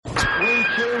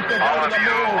go to the moon.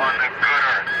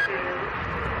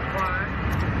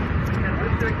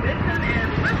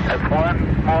 That's one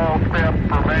small step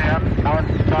for man, one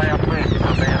giant leap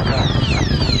for mankind.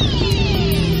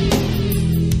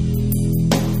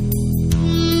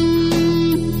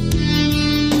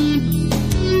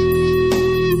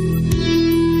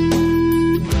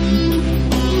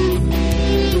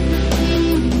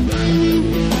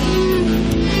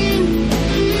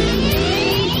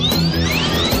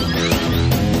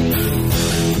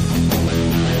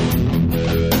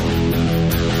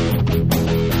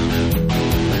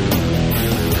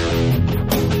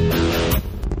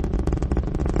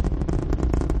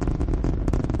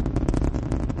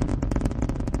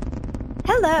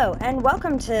 Hello, and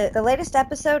welcome to the latest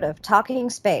episode of Talking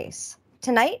Space.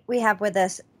 Tonight, we have with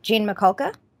us Gene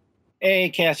Mikulka. Hey,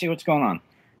 Cassie, what's going on?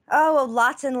 Oh, well,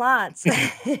 lots and lots.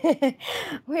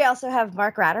 We also have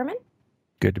Mark Ratterman.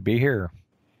 Good to be here.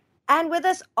 And with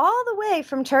us all the way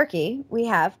from Turkey, we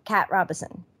have Kat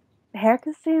Robison.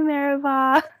 Herkese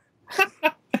merhaba.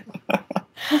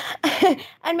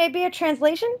 And maybe a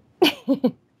translation?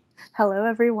 Hello,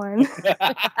 everyone.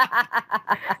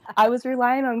 I was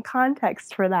relying on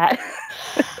context for that.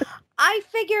 I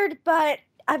figured, but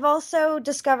I've also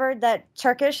discovered that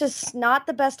Turkish is not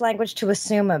the best language to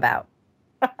assume about.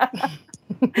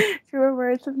 Truer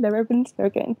words have never been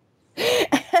spoken.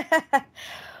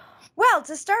 Well,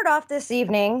 to start off this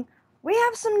evening, we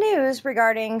have some news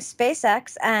regarding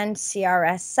SpaceX and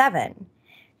CRS-7.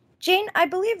 Gene, I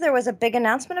believe there was a big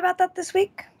announcement about that this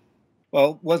week.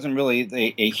 Well, it wasn't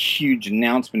really a huge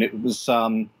announcement. It was,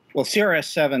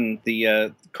 CRS-7,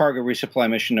 the cargo resupply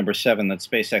mission number 7 that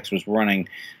SpaceX was running,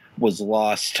 was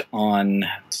lost on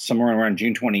somewhere around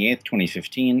June 28th,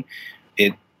 2015.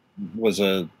 It was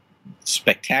a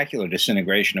spectacular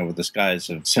disintegration over the skies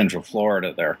of Central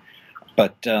Florida there.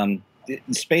 But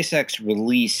SpaceX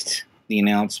released the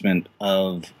announcement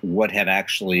of what had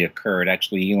actually occurred.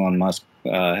 Actually, Elon Musk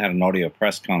had an audio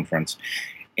press conference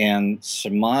and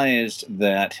surmised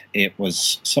that it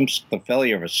was the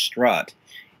failure of a strut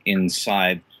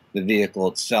inside the vehicle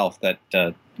itself that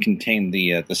contained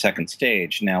the second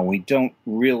stage. Now, we don't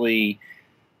really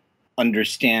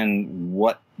understand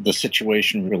what the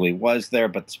situation really was there,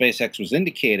 but SpaceX was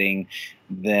indicating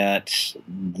that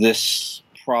this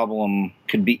problem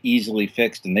could be easily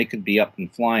fixed and they could be up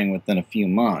and flying within a few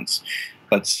months.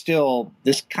 But still,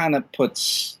 this kind of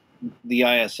puts the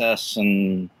ISS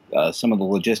and some of the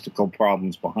logistical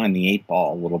problems behind the 8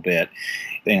 ball a little bit,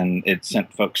 and it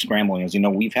sent folks scrambling. As you know,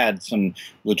 we've had some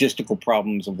logistical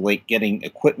problems of late getting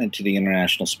equipment to the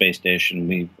International Space Station.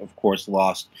 We've, of course,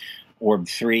 lost Orb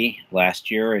 3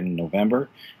 last year in November.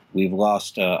 We've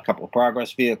lost a couple of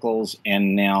Progress vehicles,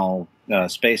 and now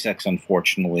SpaceX,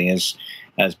 unfortunately,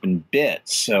 has been bit.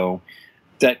 So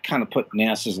that kind of put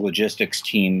NASA's logistics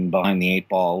team behind the 8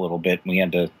 ball a little bit, and we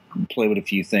had to play with a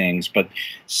few things. But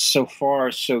so far,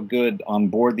 so good on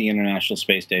board the International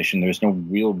Space Station. There's no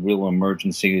real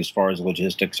emergency as far as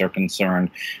logistics are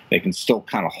concerned. They can still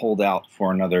kind of hold out for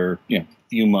another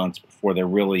few months before they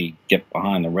really get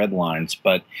behind the red lines.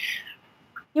 But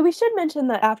yeah, we should mention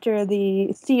that after the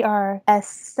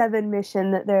CRS-7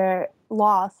 mission that there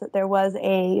was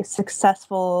a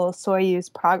successful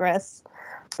Soyuz Progress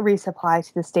resupply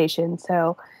to the station.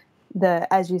 So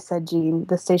as you said, Gene,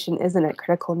 the station isn't at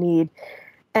critical need.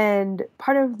 And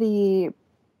part of the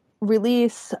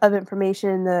release of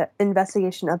information, the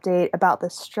investigation update about the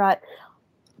strut,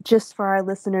 just for our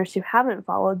listeners who haven't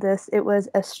followed this, it was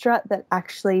a strut that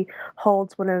actually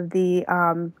holds one of the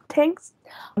tanks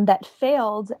that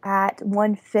failed at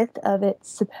 1/5 of its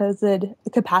supposed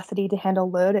capacity to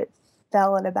handle load. It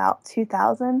fell at about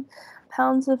 2,000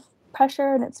 pounds of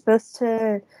pressure, and it's supposed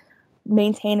to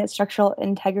maintain its structural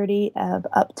integrity of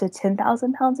up to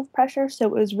 10,000 pounds of pressure. So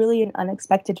it was really an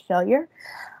unexpected failure.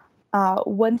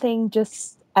 One thing,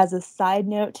 just as a side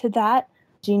note to that,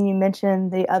 Gene, you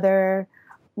mentioned the other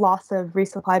loss of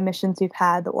resupply missions we've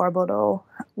had, the orbital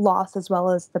loss, as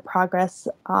well as the Progress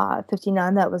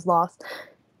 59 that was lost.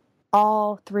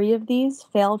 All 3 of these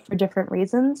failed for different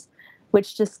reasons,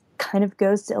 which just kind of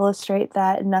goes to illustrate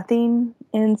that nothing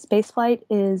in spaceflight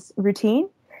is routine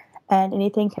and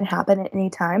anything can happen at any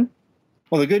time.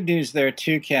 Well, the good news there,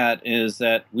 too, Kat, is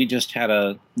that we just had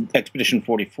Expedition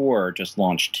 44 just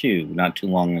launched not too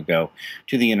long ago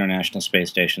to the International Space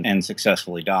Station and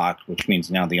successfully docked, which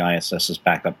means now the ISS is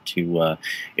back up to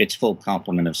its full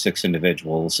complement of 6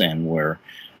 individuals, and we're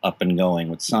up and going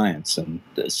with science. And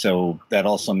so that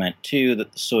also meant, too,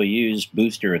 that the Soyuz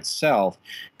booster itself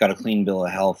got a clean bill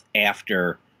of health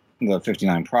after the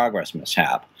 59 Progress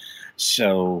mishap.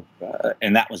 So,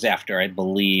 and that was after, I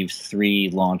believe, 3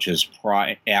 launches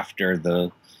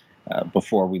after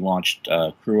before we launched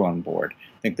crew on board.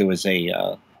 I think there was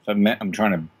I'm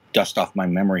trying to dust off my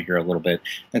memory here a little bit.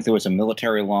 I think there was a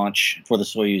military launch for the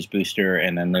Soyuz booster,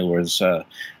 and then there was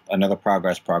another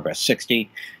Progress 60.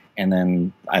 And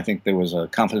then I think there was a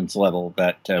confidence level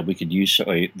that we could use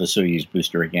the Soyuz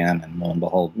booster again, and lo and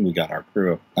behold, we got our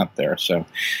crew up there. So,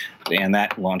 and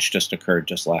that launch just occurred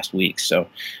just last week. So,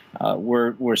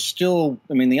 we're still.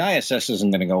 I mean, the ISS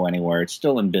isn't going to go anywhere. It's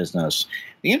still in business.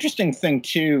 The interesting thing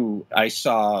too, I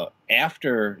saw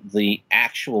after the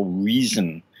actual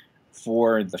reason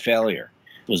for the failure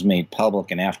was made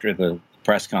public, and after the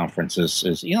press conferences,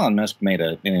 is Elon Musk made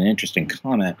an interesting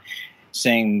comment,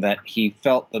 saying that he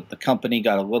felt that the company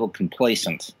got a little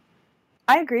complacent.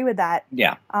 I agree with that.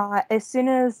 Yeah. As soon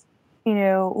as,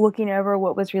 looking over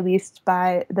what was released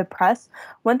by the press,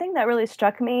 one thing that really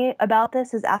struck me about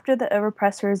this is after the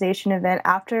overpressurization event,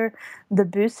 after the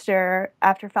booster,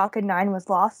 after Falcon 9 was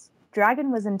lost,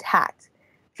 Dragon was intact.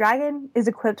 Dragon is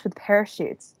equipped with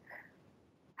parachutes.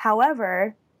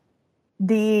 However,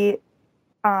 the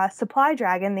Supply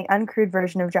Dragon, the uncrewed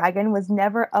version of Dragon, was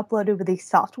never uploaded with the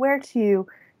software to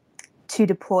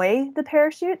deploy the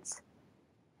parachutes.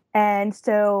 And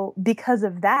so because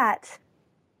of that,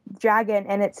 Dragon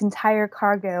and its entire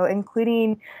cargo,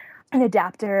 including an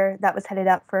adapter that was headed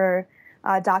up for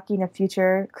docking of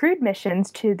future crewed missions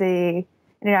to the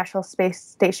International Space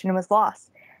Station, was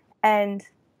lost. And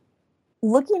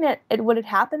looking at what had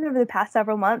happened over the past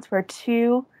several months, where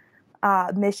 2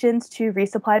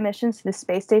 resupply missions to the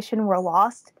space station were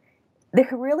lost, there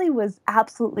really was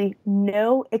absolutely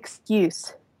no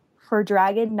excuse for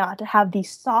Dragon not to have the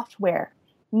software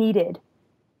needed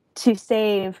to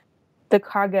save the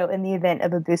cargo in the event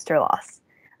of a booster loss.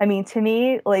 I mean, to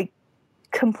me,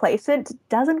 complacent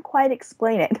doesn't quite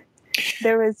explain it.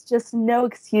 There was just no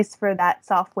excuse for that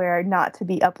software not to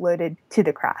be uploaded to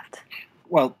the craft.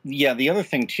 Well, yeah, the other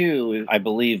thing, too, I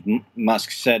believe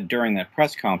Musk said during that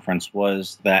press conference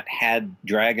was that had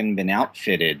Dragon been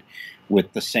outfitted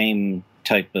with the same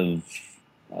type of,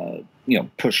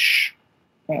 push,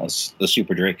 the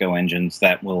Super Draco engines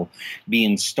that will be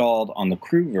installed on the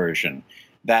crew version,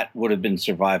 that would have been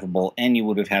survivable, and you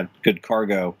would have had good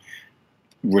cargo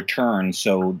return,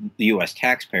 so the U.S.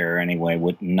 taxpayer, anyway,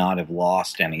 would not have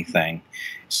lost anything,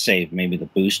 save maybe the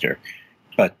booster.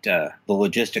 But the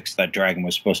logistics that Dragon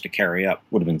was supposed to carry up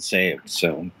would have been saved.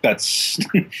 So that's,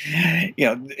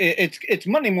 it's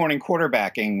Monday morning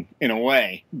quarterbacking in a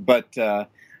way. But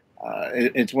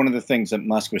it's one of the things that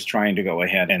Musk was trying to go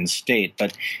ahead and state.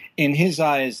 But in his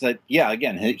eyes, that,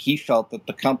 again, he felt that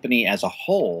the company as a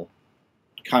whole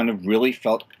kind of really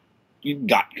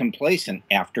got complacent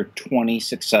after 20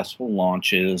 successful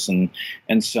launches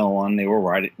and so on. They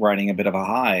were riding a bit of a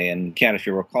high. And Kat, if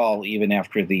you recall, even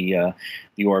after the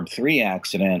Orb 3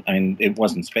 accident, I mean, it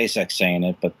wasn't SpaceX saying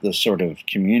it, but the sort of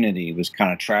community was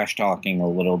kind of trash talking a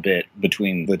little bit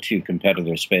between the 2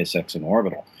 competitors, SpaceX and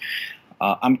Orbital.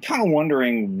 I'm kind of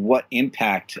wondering what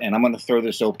impact, and I'm going to throw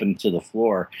this open to the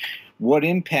floor, what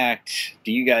impact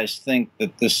do you guys think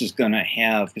that this is going to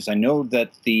have? Because I know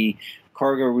that the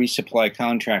cargo resupply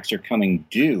contracts are coming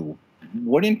due.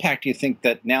 What impact do you think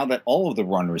that now that all of the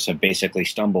runners have basically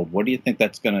stumbled, what do you think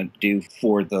that's going to do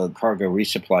for the cargo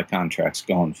resupply contracts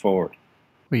going forward?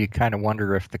 Well, you kind of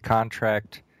wonder if the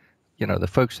contract, the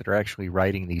folks that are actually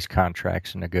writing these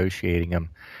contracts and negotiating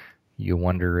them, you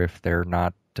wonder if they're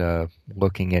not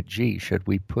looking at, should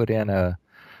we put in a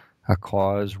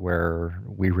clause where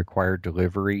we require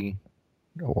delivery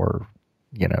or,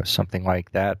 something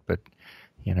like that, but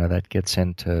that gets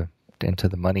into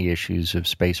the money issues of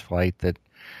space flight that,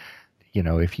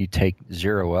 if you take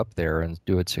 0 up there and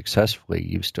do it successfully,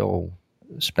 you've still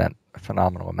spent a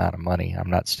phenomenal amount of money. I'm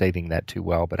not stating that too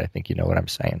well, but I think you know what I'm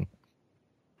saying.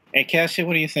 Hey, Cassie,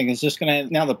 what do you think? Is this going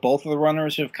to, now that both of the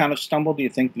runners have kind of stumbled, do you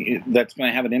think that's going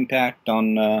to have an impact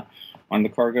on the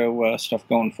cargo stuff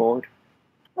going forward?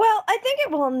 Well, I think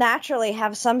it will naturally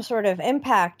have some sort of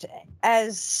impact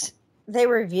as they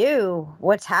review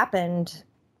what's happened.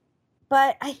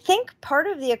 But I think part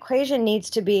of the equation needs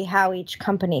to be how each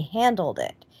company handled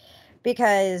it.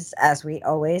 Because, as we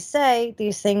always say,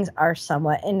 these things are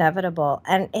somewhat inevitable.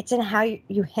 And it's in how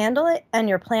you handle it and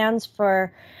your plans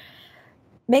for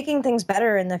making things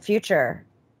better in the future.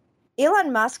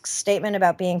 Elon Musk's statement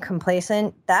about being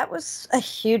complacent, that was a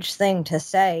huge thing to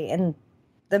say in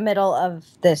the middle of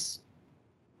this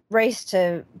race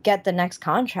to get the next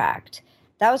contract.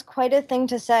 That was quite a thing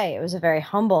to say. It was a very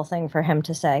humble thing for him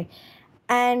to say.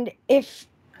 And if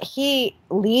he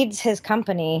leads his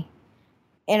company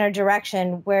in a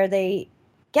direction where they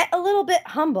get a little bit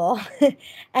humble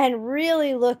and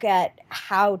really look at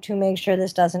how to make sure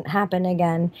this doesn't happen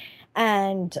again.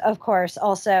 And of course,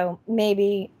 also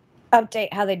maybe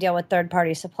update how they deal with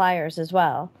third-party suppliers as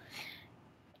well.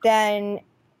 Then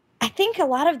I think a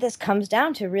lot of this comes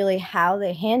down to really how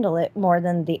they handle it more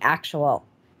than the actual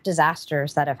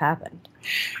disasters that have happened.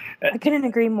 I couldn't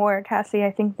agree more, Cassie.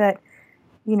 I think that,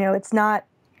 it's not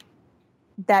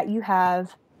that you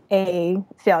have a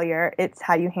failure, it's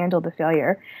how you handle the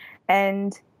failure.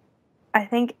 And I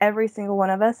think every single one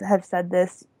of us have said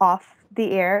this off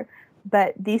the air,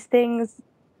 but these things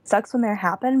sucks when they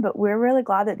happen, but we're really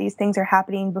glad that these things are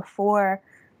happening before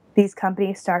these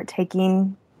companies start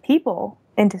taking people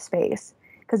into space,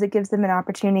 because it gives them an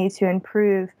opportunity to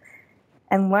improve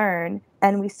and learn.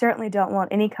 And we certainly don't want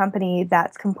any company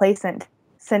that's complacent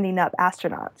sending up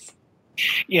astronauts.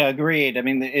 Yeah, agreed. I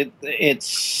mean,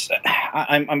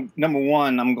 I'm number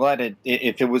one, I'm glad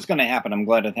if it was going to happen, I'm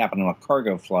glad it happened on a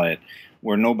cargo flight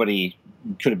where nobody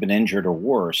could have been injured or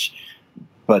worse.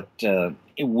 But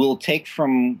it will take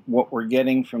from what we're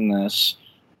getting from this,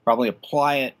 probably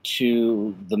apply it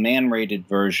to the man-rated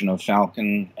version of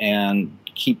Falcon and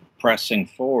keep pressing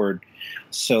forward.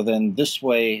 So then this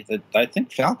way, that I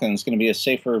think Falcon is going to be a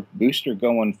safer booster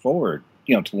going forward,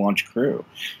 to launch crew.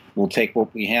 We'll take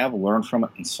what we have, learn from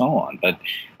it, and so on. But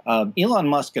Elon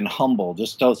Musk and humble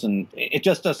just doesn't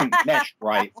mesh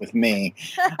right with me.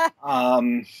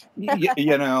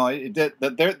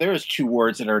 There's two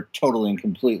words that are totally and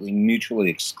completely mutually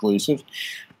exclusive.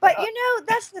 But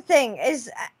that's the thing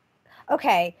is,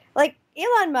 okay, like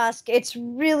Elon Musk, it's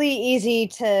really easy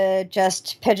to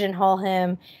just pigeonhole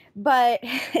him. But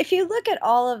if you look at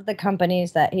all of the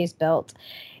companies that he's built,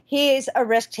 he's a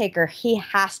risk taker. He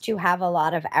has to have a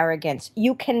lot of arrogance.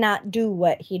 You cannot do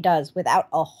what he does without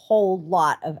a whole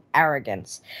lot of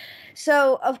arrogance.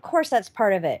 So, of course, that's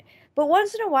part of it. But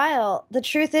once in a while, the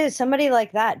truth is somebody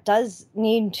like that does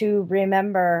need to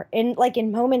remember, in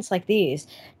moments like these,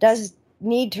 does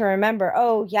need to remember,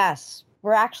 oh, yes,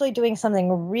 we're actually doing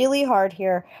something really hard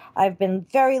here. I've been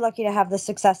very lucky to have the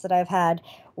success that I've had.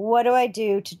 What do I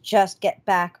do to just get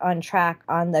back on track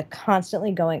on the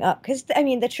constantly going up? Because,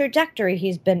 the trajectory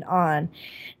he's been on.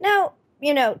 Now,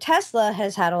 Tesla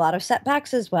has had a lot of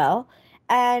setbacks as well,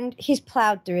 and he's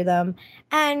plowed through them.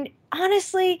 And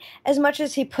honestly, as much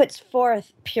as he puts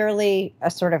forth purely a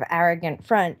sort of arrogant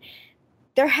front,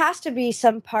 there has to be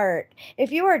some part.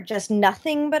 If you are just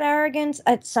nothing but arrogance,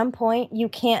 at some point you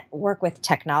can't work with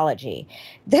technology.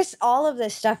 All of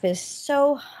this stuff is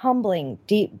so humbling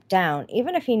deep down,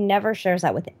 even if he never shares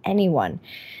that with anyone.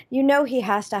 He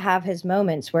has to have his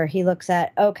moments where he looks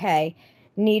at, okay,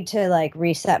 need to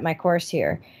reset my course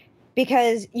here.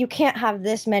 Because you can't have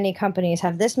this many companies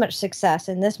have this much success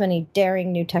and this many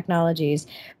daring new technologies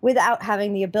without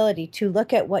having the ability to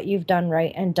look at what you've done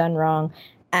right and done wrong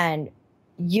and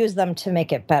use them to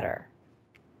make it better.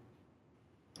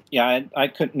 Yeah, I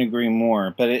couldn't agree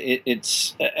more. But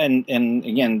it's and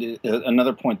again,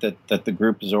 another point that the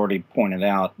group has already pointed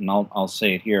out, and I'll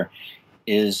say it here,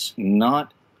 is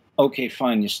not okay.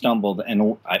 Fine, you stumbled,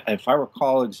 and if I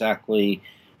recall exactly,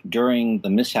 during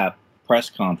the mishap press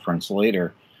conference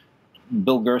later,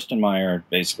 Bill Gerstenmaier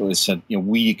basically said,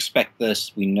 we expect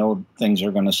this. We know things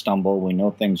are going to stumble. We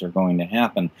know things are going to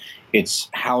happen. It's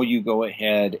how you go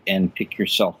ahead and pick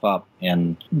yourself up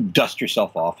and dust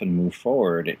yourself off and move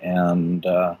forward. And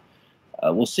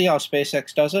we'll see how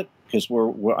SpaceX does it, because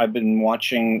I've been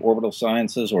watching Orbital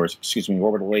Sciences,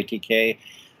 Orbital ATK,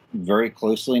 very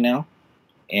closely now,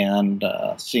 and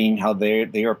seeing how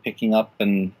they are picking up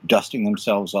and dusting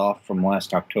themselves off from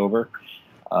last October.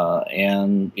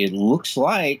 And it looks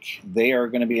like they are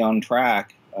going to be on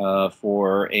track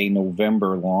for a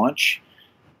November launch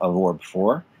of Orb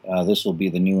 4. This will be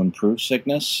the new improved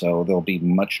Cygnus, so there'll be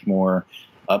much more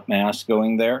upmass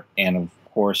going there. And, of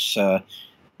course,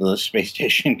 the space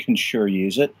station can sure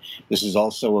use it. This is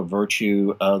also a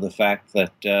virtue of the fact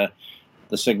that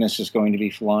the Cygnus is going to be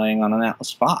flying on an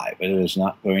Atlas V. It is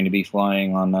not going to be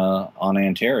flying on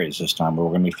Antares this time, but we're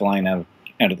going to be flying out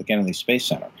of the Kennedy Space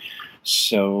Center.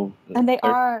 So, and they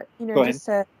are, just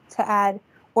to add,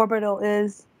 Orbital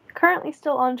is currently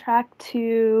still on track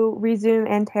to resume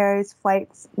Antares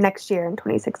flights next year in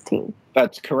 2016.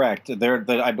 That's correct.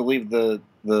 I believe the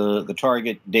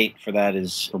target date for that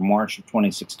is for March of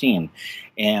 2016.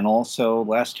 And also,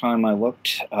 last time I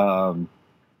looked, the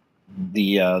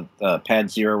Pad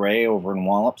 0A over in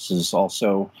Wallops is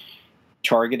also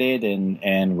targeted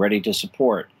and ready to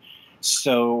support.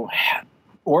 So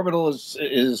Orbital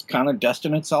is kind of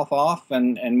dusting itself off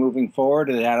and moving forward.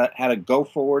 It had a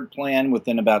go-forward plan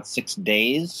within about 6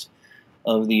 days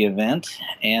of the event.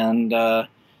 And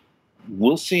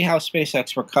we'll see how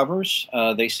SpaceX recovers.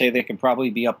 They say they can probably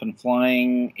be up and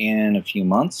flying in a few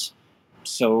months.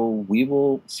 So we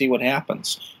will see what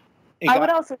happens. I would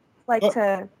also like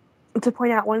to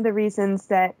point out one of the reasons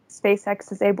that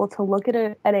SpaceX is able to look at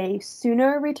a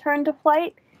sooner return to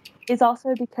flight is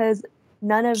also because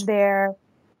none of their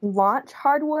launch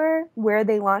hardware where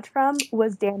they launch from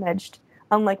was damaged,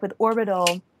 unlike with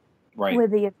Orbital, right,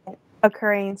 with the event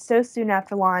occurring so soon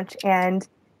after launch and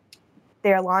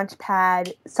their launch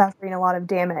pad suffering a lot of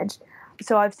damage.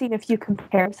 So I've seen a few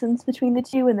comparisons between the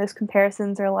two, and those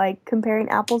comparisons are like comparing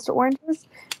apples to oranges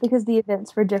because the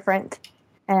events were different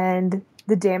and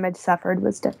the damage suffered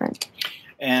was different.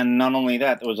 And not only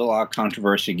that, there was a lot of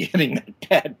controversy getting that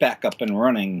pad back up and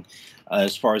running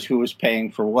as far as who was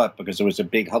paying for what, because there was a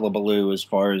big hullabaloo as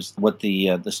far as what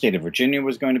the state of Virginia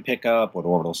was going to pick up, what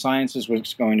Orbital Sciences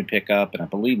was going to pick up, and I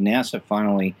believe NASA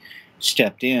finally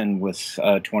stepped in with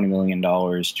 $20 million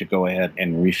to go ahead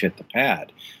and refit the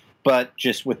pad. But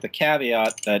just with the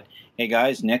caveat that, hey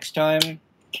guys, next time,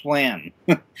 plan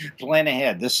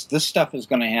ahead. This stuff is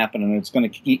going to happen, and it's going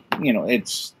to keep,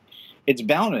 it's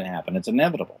bound to happen. It's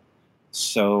inevitable.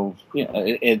 So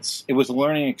it was a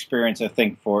learning experience, I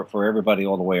think, for everybody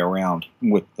all the way around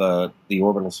with the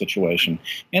orbital situation.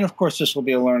 And of course, this will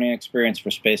be a learning experience for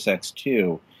SpaceX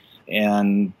too.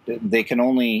 And they can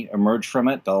only emerge from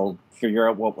it. They'll figure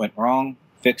out what went wrong,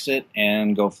 fix it,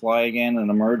 and go fly again and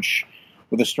emerge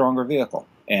with a stronger vehicle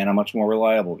and a much more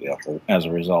reliable vehicle as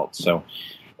a result. So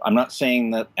I'm not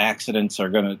saying that accidents are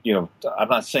going to, I'm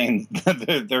not saying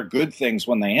that they're good things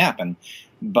when they happen,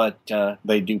 but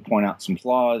they do point out some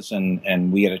flaws,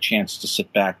 and we get a chance to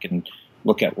sit back and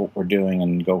look at what we're doing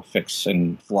and go fix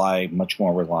and fly much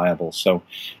more reliable. So,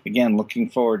 again, looking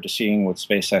forward to seeing what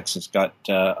SpaceX has got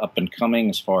up and coming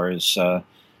as far as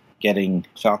getting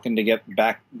Falcon to get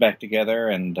back together,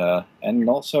 and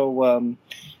also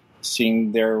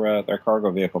seeing their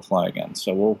cargo vehicle fly again.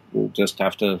 So we'll just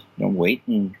have to wait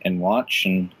and watch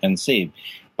and see.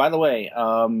 By the way,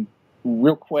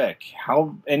 real quick,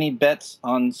 any bets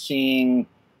on seeing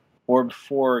Orb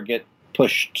 4 get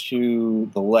pushed to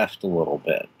the left a little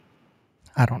bit?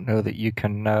 I don't know that you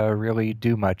can really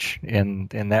do much in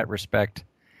that respect.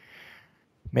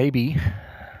 Maybe.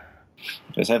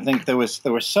 Because I think there was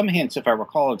some hints, if I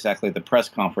recall exactly, at the press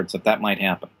conference that might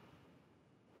happen.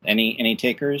 Any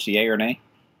takers, yay or nay?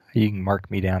 You can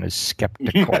mark me down as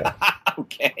skeptical.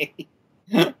 Okay.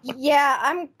 Yeah,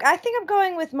 I think I'm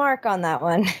going with Mark on that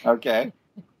one. Okay.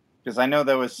 Because I know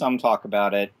there was some talk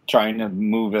about it, trying to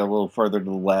move it a little further to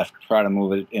the left, try to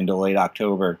move it into late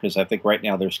October, because I think right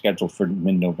now they're scheduled for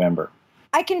mid-November.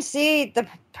 I can see the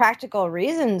practical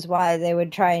reasons why they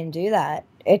would try and do that.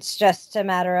 It's just a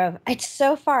matter of, it's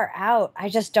so far out. I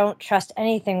just don't trust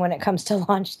anything when it comes to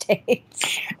launch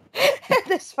dates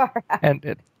this far out.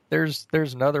 And there's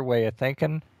another way of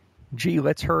thinking. Gee,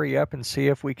 let's hurry up and see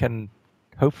if we can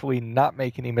hopefully not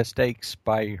make any mistakes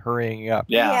by hurrying up.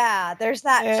 Yeah, there's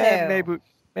that and too.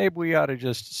 Maybe we ought to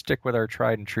just stick with our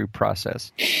tried and true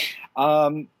process.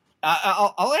 I'll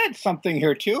add something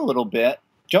here too a little bit.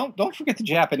 Don't forget the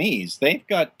Japanese. They've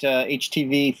got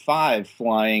HTV-5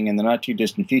 flying in the not too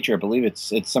distant future. I believe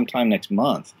it's sometime next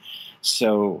month.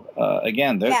 So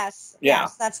again, yes,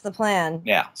 that's the plan.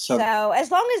 Yeah. So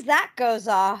as long as that goes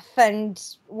off and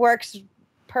works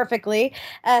perfectly,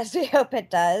 as we hope it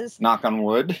does. Knock on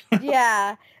wood.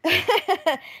 Yeah.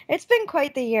 It's been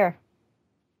quite the year.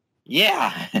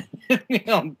 Yeah.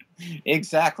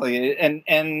 Exactly.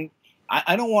 And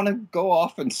I don't want to go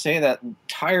off and say that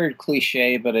tired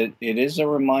cliche, but it is a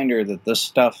reminder that this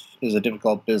stuff is a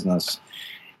difficult business.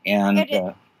 And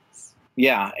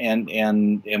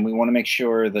and we want to make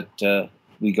sure that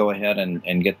we go ahead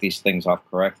and get these things off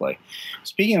correctly.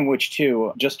 Speaking of which,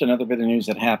 too, just another bit of news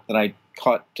that I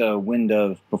caught wind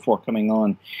of before coming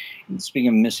on. Speaking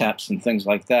of mishaps and things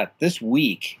like that, this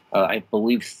week, I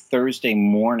believe Thursday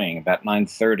morning, about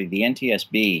 9:30, the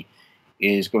NTSB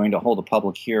is going to hold a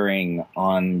public hearing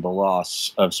on the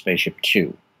loss of Spaceship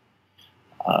Two.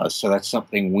 So that's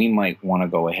something we might want to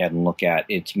go ahead and look at.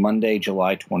 It's Monday,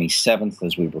 July 27th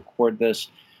as we record this.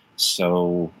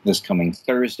 So this coming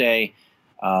Thursday,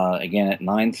 again at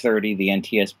 9:30, the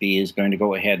NTSB is going to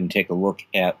go ahead and take a look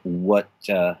at what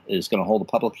is going to hold a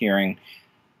public hearing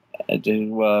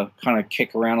to kind of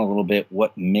kick around a little bit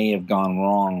what may have gone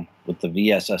wrong with the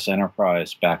VSS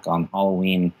Enterprise back on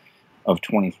Halloween of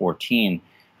 2014.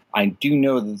 I do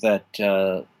know that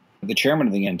the chairman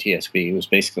of the NTSB was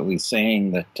basically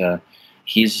saying that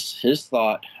his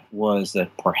thought was that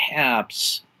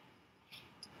perhaps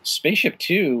Spaceship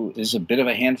Two is a bit of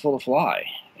a handful to fly,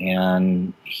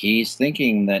 And he's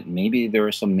thinking that maybe there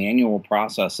are some manual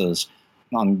processes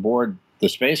on board the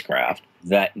spacecraft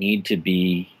that need to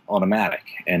be automatic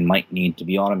and might need to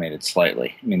be automated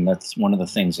slightly. I mean, that's one of the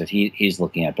things that he's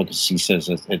looking at, because he says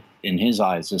that in his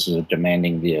eyes, this is a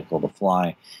demanding vehicle to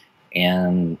fly,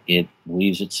 and it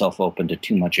leaves itself open to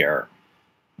too much error.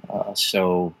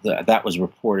 So that was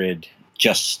reported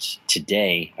just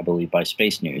today, I believe, by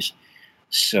Space News.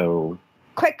 So,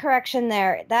 quick correction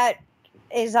there. That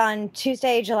is on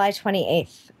Tuesday, July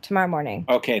 28th, tomorrow morning.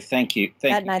 Okay, thank you.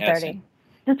 At 9:30.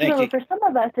 Just remember, for some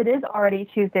of us, it is already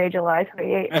Tuesday, July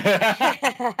 28th.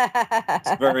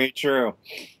 It's very true.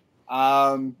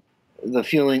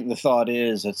 The thought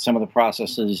is that some of the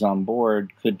processes on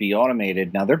board could be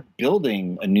automated. Now, they're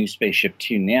building a new Spaceship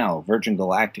Two now. Virgin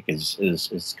Galactic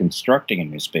is constructing a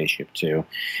new Spaceship Two.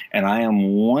 And I am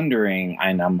wondering,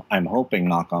 and I'm hoping,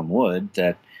 knock on wood,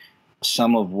 that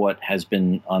some of what has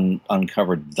been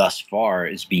uncovered thus far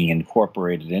is being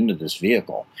incorporated into this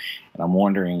vehicle. And I'm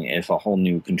wondering if a whole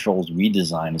new controls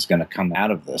redesign is going to come out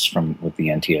of this with the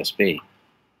NTSB.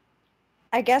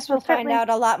 I guess we'll find out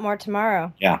a lot more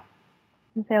tomorrow. Yeah.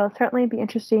 So it'll certainly be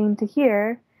interesting to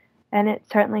hear, and it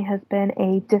certainly has been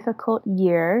a difficult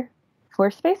year for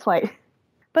spaceflight,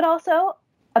 but also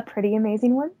a pretty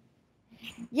amazing one.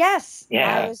 Yes,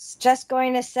 yeah. I was just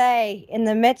going to say, in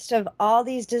the midst of all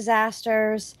these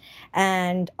disasters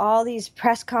and all these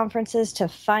press conferences to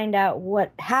find out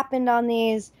what happened on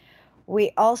these,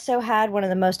 we also had one of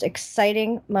the most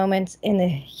exciting moments in the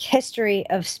history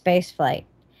of spaceflight.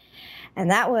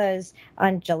 And that was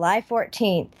on July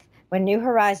 14th, when New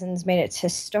Horizons made its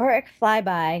historic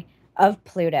flyby of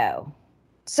Pluto.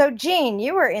 So, Gene,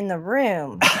 you were in the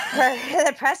room for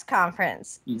the press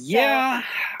conference. Yeah. So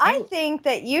I think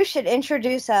that you should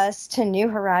introduce us to New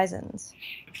Horizons.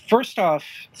 First off,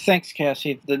 thanks,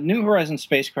 Cassie. The New Horizons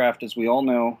spacecraft, as we all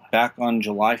know, back on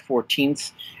July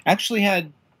 14th, actually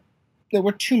there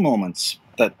were two moments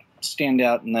that stand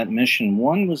out in that mission.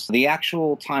 One was the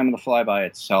actual time of the flyby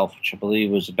itself, which I believe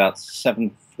was about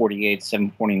 7:48,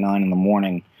 7:49 in the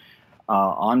morning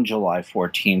on July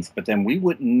 14th. But then we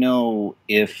wouldn't know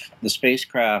if the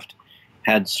spacecraft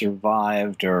had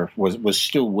survived or was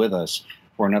still with us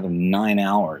for another 9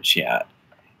 hours yet.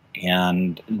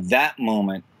 And that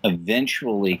moment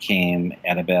eventually came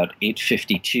at about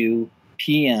 8:52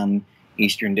 p.m.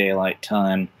 Eastern Daylight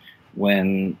Time,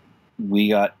 when we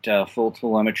got full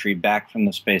telemetry back from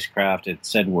the spacecraft. It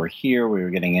said we're here. We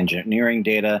were getting engineering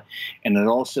data, and it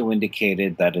also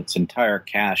indicated that its entire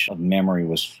cache of memory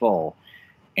was full.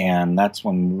 And that's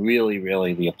when really,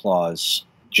 really the applause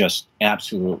just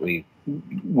absolutely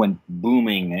went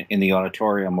booming in the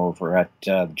auditorium over at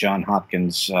Johns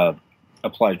Hopkins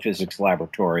Applied Physics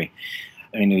Laboratory.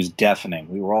 I mean, it was deafening.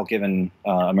 We were all given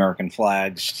American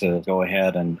flags to go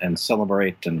ahead and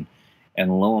celebrate, and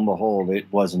lo and behold, it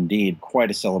was indeed quite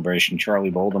a celebration.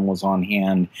 Charlie Bolden was on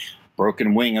hand,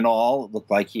 broken wing and all. It looked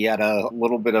like he had a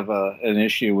little bit of an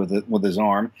issue with his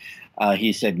arm.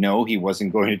 He said no, he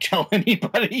wasn't going to tell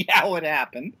anybody how it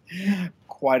happened.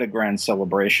 Quite a grand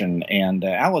celebration. And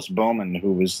Alice Bowman,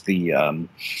 who was the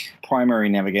primary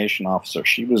navigation officer,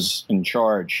 she was in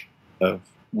charge of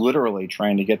literally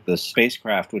trying to get the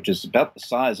spacecraft, which is about the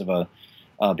size of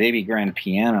a baby grand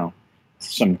piano,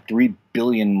 some 3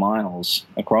 billion miles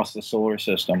across the solar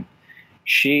system.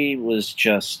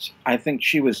 I think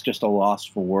she was just a loss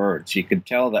for words. You could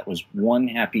tell that was one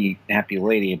happy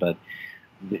lady, but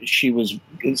she was,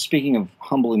 speaking of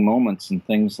humbling moments and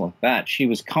things like that, she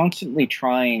was constantly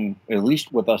trying, at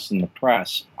least with us in the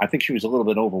press, I think she was a little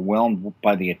bit overwhelmed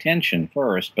by the attention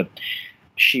first, but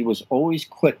she was always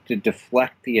quick to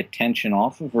deflect the attention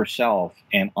off of herself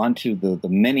and onto the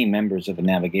many members of the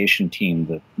navigation team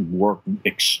that worked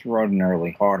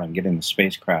extraordinarily hard on getting the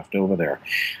spacecraft over there.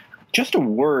 Just a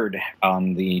word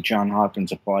on the Johns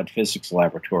Hopkins Applied Physics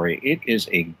Laboratory. It is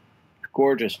a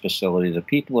gorgeous facility. The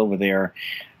people over there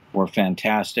were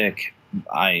fantastic.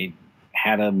 I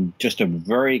had just a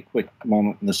very quick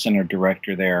moment with the center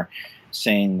director there,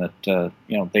 saying that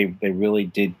they really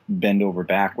did bend over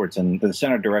backwards. And the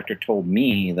center director told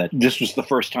me that this was the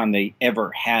first time they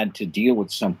ever had to deal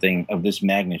with something of this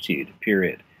magnitude,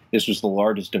 period. This was the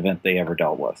largest event they ever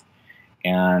dealt with.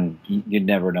 And you'd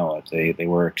never know it. They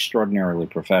were extraordinarily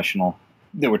professional.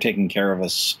 They were taking care of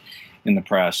us in the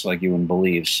press like you wouldn't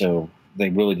believe. So they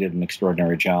really did an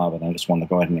extraordinary job. And I just wanted to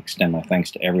go ahead and extend my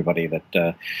thanks to everybody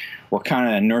that were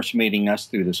kind of nursemaiding us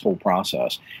through this whole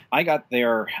process. I got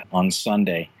there on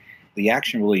Sunday. The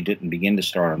action really didn't begin to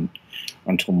start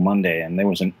until Monday. And there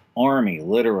was an army,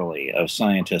 literally, of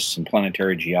scientists and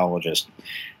planetary geologists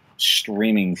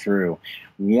streaming through.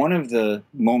 One of the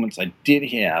moments I did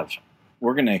have,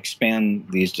 we're going to expand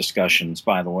these discussions,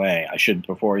 by the way.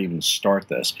 Before I even start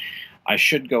this, I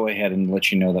should go ahead and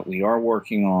let you know that we are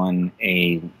working on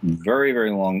a very,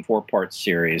 very long 4-part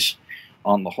series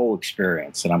on the whole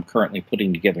experience that I'm currently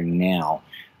putting together now.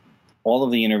 All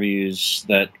of the interviews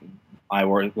that I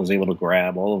was able to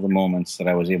grab, all of the moments that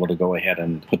I was able to go ahead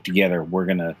and put together, we're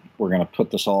gonna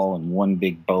put this all in one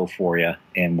big bow for you,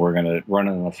 and we're gonna run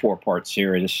it in a 4-part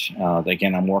series.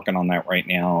 Again, I'm working on that right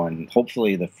now, and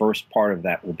hopefully the first part of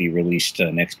that will be released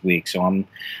next week. So I'm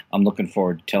looking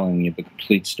forward to telling you the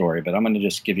complete story. But I'm going to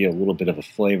just give you a little bit of a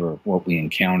flavor of what we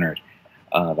encountered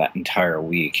that entire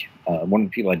week. One of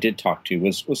the people I did talk to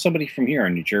was somebody from here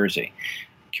in New Jersey,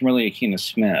 Kimberly Akina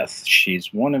Smith.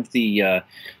 She's one of the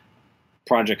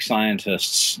project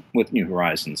scientists with New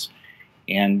Horizons,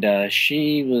 and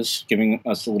she was giving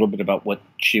us a little bit about what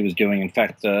she was doing. In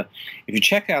fact, if you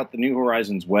check out the New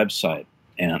Horizons website,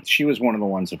 and she was one of the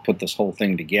ones that put this whole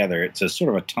thing together. It's a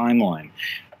sort of a timeline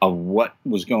of what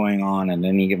was going on at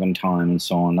any given time and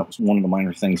so on. That was one of the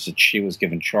minor things that she was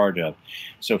given charge of.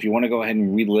 So if you want to go ahead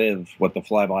and relive what the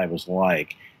flyby was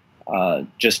like,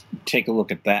 just take a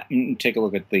look at that. Take a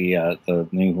look at the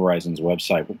New Horizons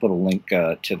website. We'll put a link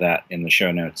to that in the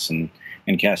show notes. And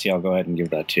Cassie, I'll go ahead and give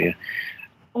that to you.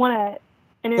 I want to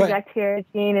interject here,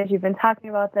 Gene, as you've been talking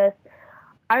about this.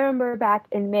 I remember back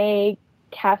in May,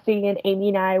 Cassie and Amy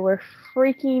and I were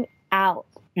freaking out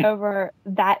over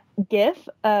that GIF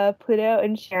of Pluto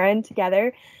and Sharon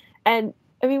together. And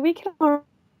I mean, we can remember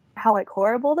how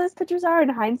horrible those pictures are in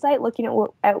hindsight, looking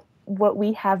at what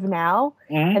we have now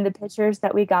and the pictures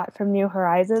that we got from New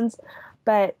Horizons.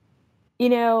 But,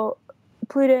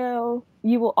 Pluto,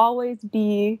 you will always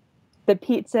be the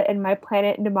pizza in my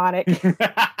planet mnemonic.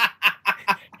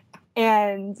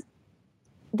 And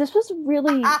this was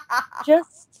really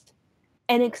just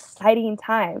an exciting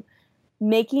time.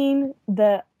 Making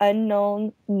the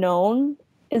unknown known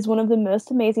is one of the most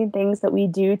amazing things that we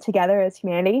do together as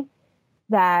humanity,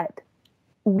 that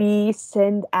we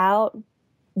send out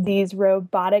these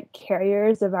robotic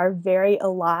carriers of our very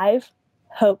alive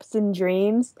hopes and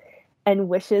dreams and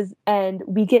wishes, and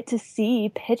we get to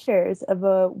see pictures of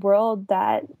a world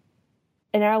that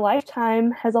in our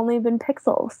lifetime has only been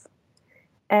pixels.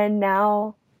 And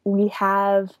now we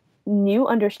have new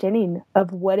understanding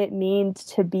of what it means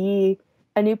to be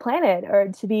a new planet, or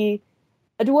to be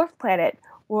a dwarf planet,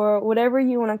 or whatever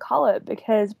you want to call it,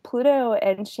 because Pluto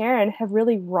and Sharon have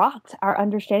really rocked our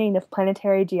understanding of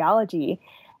planetary geology.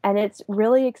 And it's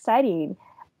really exciting.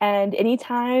 And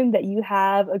anytime that you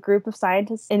have a group of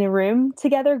scientists in a room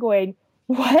together going,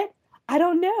 what? I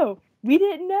don't know. We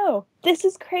didn't know. This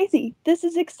is crazy. This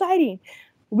is exciting.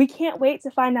 We can't wait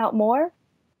to find out more.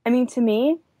 I mean, to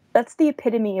me, that's the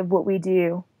epitome of what we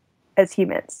do as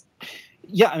humans.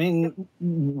 Yeah, I mean,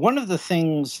 one of the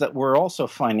things that we're also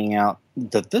finding out,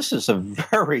 that this is a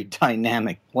very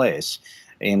dynamic place.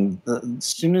 And as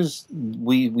soon as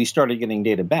we started getting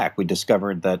data back, we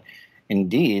discovered that,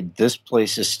 indeed, this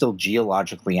place is still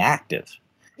geologically active.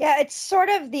 Yeah, it's sort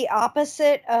of the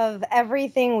opposite of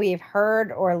everything we've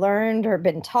heard or learned or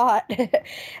been taught.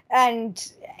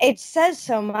 And it says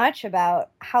so much about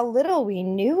how little we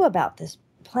knew about this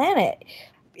planet.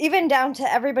 Even down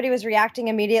to everybody was reacting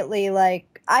immediately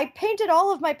like, I painted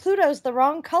all of my Plutos the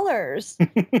wrong colors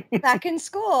back in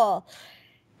school.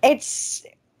 It's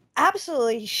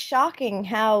absolutely shocking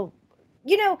how,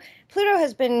 Pluto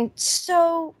has been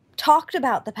so talked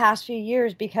about the past few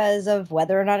years because of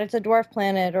whether or not it's a dwarf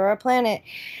planet or a planet.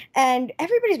 And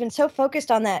everybody's been so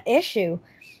focused on that issue.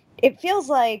 It feels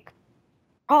like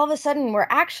all of a sudden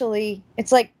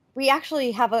it's like we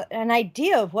actually have an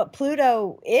idea of what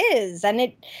Pluto is.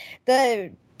 And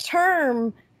the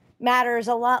term matters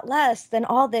a lot less than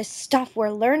all this stuff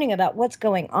we're learning about what's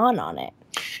going on it.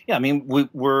 Yeah, I mean,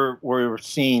 we're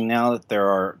seeing now that there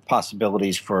are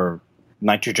possibilities for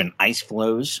nitrogen ice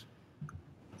flows.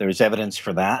 There's evidence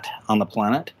for that on the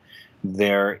planet.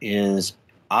 There is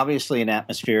obviously an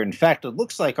atmosphere. In fact, it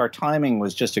looks like our timing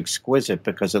was just exquisite,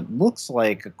 because it looks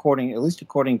like, according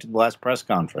to the last press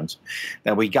conference,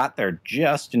 that we got there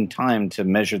just in time to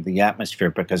measure the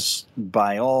atmosphere, because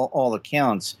by all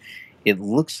accounts, it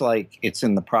looks like it's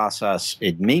in the process,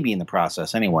 it may be in the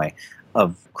process anyway,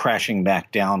 of crashing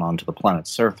back down onto the planet's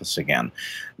surface again.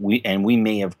 We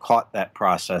may have caught that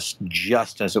process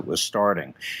just as it was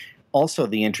starting. Also,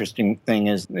 the interesting thing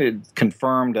is it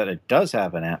confirmed that it does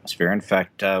have an atmosphere. In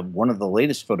fact, one of the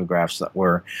latest photographs that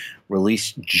were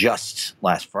released just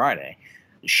last Friday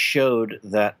showed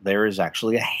that there is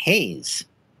actually a haze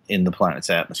in the planet's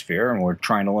atmosphere, and we're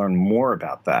trying to learn more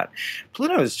about that.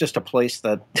 Pluto is just a place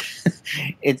that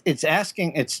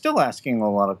it's still asking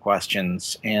a lot of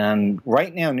questions, and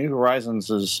right now New Horizons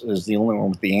is the only one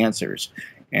with the answers,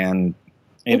 and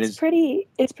it's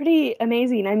pretty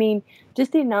amazing. I mean,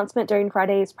 just the announcement during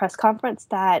Friday's press conference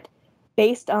that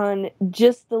based on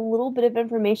just the little bit of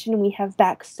information we have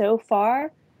back so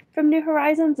far from New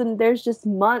Horizons, and there's just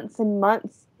months and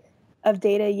months of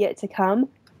data yet to come,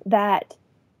 that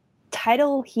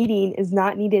tidal heating is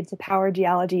not needed to power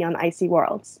geology on icy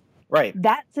worlds. Right.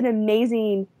 That's an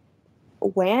amazing,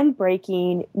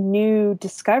 land-breaking new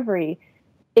discovery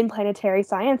in planetary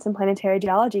science and planetary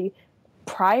geology.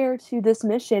 Prior to this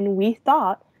mission, we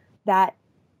thought that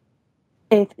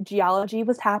if geology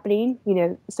was happening,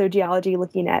 so geology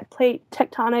looking at plate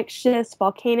tectonic shifts,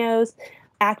 volcanoes,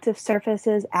 active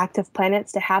surfaces, active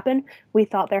planets to happen, we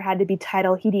thought there had to be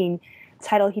tidal heating.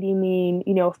 Tidal heating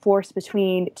meaning, a force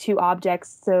between two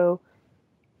objects. So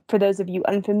for those of you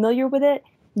unfamiliar with it,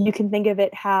 you can think of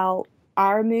it how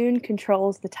our moon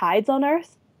controls the tides on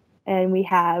Earth, and we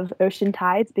have ocean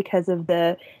tides because of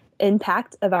the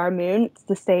impact of our moon. It's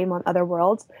the same on other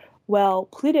worlds. Well,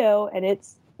 Pluto and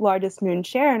its largest moon,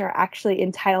 Charon, are actually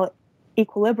in tidal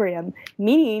equilibrium,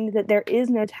 meaning that there is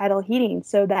no tidal heating.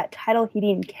 So that tidal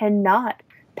heating cannot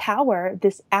power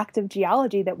this active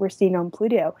geology that we're seeing on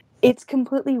Pluto. It's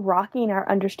completely rocking our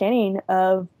understanding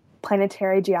of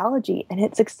planetary geology, and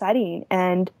it's exciting.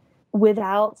 And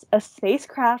without a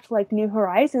spacecraft like New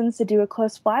Horizons to do a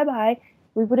close flyby,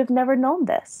 we would have never known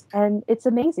this. And it's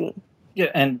amazing.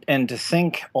 Yeah, and to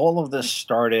think all of this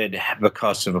started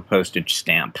because of a postage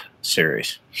stamp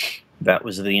series. That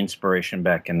was the inspiration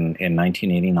back in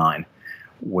 1989,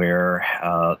 where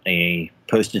a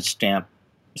postage stamp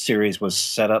series was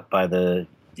set up by the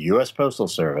U.S. Postal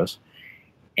Service.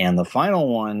 And the final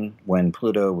one, when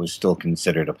Pluto was still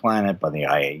considered a planet by the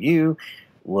IAU,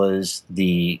 was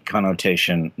the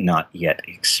connotation not yet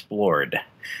explored.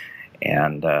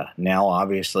 And now,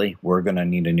 obviously, we're going to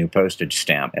need a new postage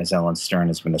stamp, as Ellen Stern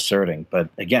has been asserting. But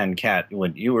again, Kat,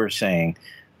 what you were saying,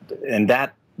 and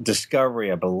that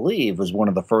discovery, I believe, was one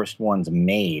of the first ones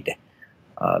made.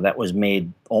 That was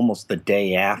made almost the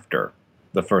day after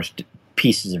the first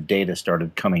pieces of data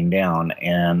started coming down.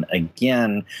 And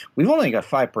again, we've only got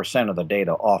 5% of the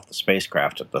data off the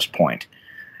spacecraft at this point.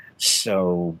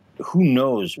 So who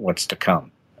knows what's to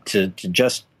come. To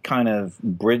just kind of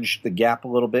bridge the gap a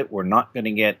little bit, we're not going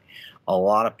to get a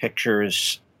lot of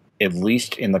pictures, at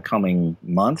least in the coming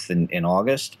month, in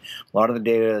August. A lot of the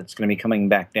data that's going to be coming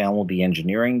back down will be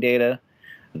engineering data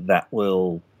that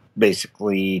will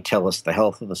basically tell us the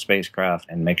health of the spacecraft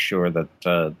and make sure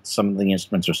that some of the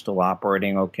instruments are still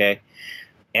operating okay.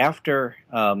 After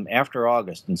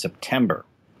August, in September,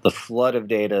 the flood of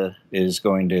data is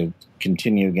going to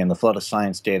continue again. The flood of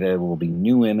science data will be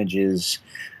new images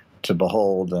to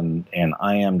behold, and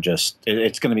I am just,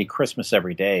 it's going to be Christmas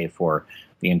every day for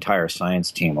the entire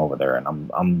science team over there, and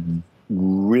I'm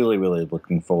really, really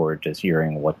looking forward to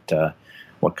hearing what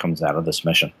comes out of this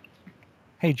mission.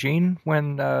 Hey, Gene,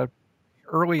 when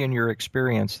early in your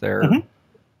experience there,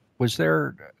 was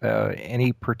there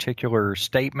any particular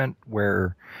statement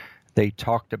where they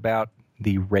talked about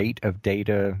the rate of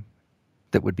data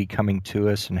that would be coming to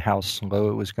us and how slow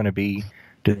it was going to be?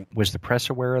 Was the press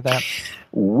aware of that?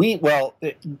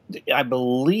 I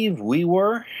believe we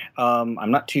were.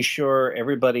 I'm not too sure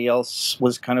everybody else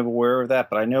was kind of aware of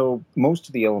that, but I know most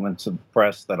of the elements of the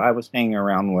press that I was hanging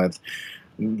around with,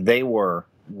 they were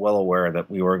well aware that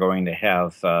we were going to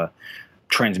have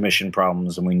transmission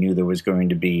problems, and we knew there was going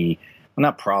to be, well,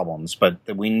 not problems, but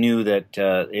that we knew that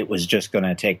it was just going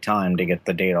to take time to get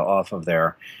the data off of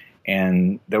there.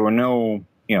 And there were no,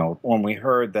 when we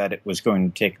heard that it was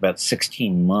going to take about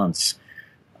 16 months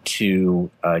to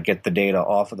get the data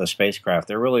off of the spacecraft,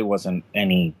 there really wasn't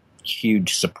any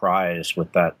huge surprise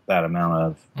with that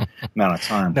amount of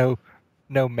time.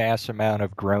 No mass amount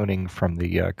of groaning from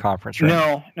the conference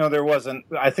room. No, there wasn't.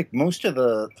 I think most of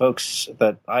the folks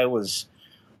that I was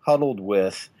huddled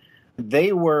with,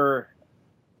 they were,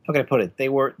 how can I put it? They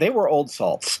were old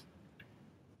salts.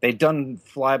 They'd done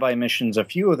flyby missions. A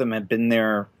few of them had been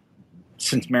there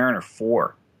since Mariner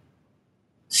 4.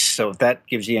 So if that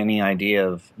gives you any idea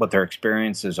of what their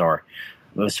experiences are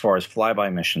as far as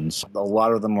flyby missions. A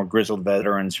lot of them were grizzled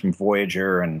veterans from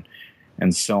Voyager and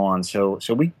so on. So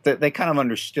they kind of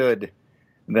understood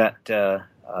that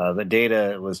the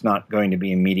data was not going to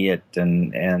be immediate,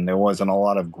 and there wasn't a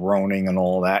lot of groaning and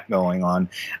all that going on,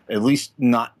 at least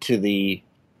not to the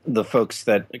folks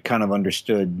that kind of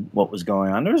understood what was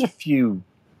going on. There was a few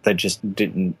that just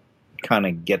didn't kind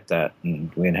of get that,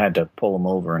 and we had to pull them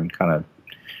over and kind of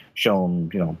show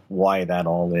them, why that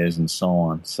all is and so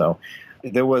on. So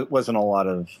there wasn't a lot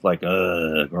of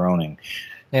groaning.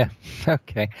 Yeah.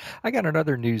 Okay. I got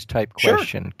another news type Sure.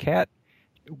 question. Kat,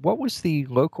 what was the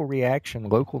local reaction,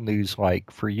 local news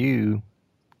like for you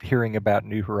hearing about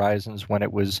New Horizons when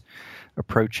it was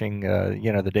approaching,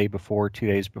 the day before, 2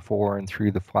 days before, and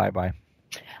through the flyby?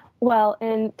 Well,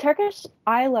 in Turkish,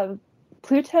 I love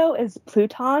Pluto is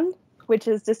Pluton, which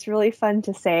is just really fun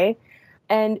to say.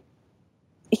 And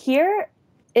here,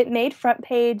 it made front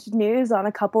page news on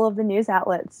a couple of the news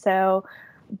outlets. So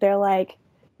they're like,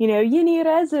 Yeni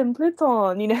Rezim,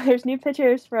 Pluton, there's new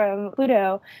pictures from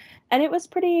Pluto. And it was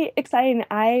pretty exciting.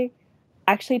 I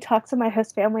actually talk to my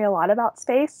host family a lot about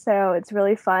space, so it's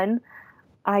really fun.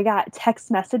 I got text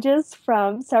messages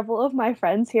from several of my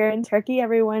friends here in Turkey.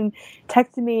 Everyone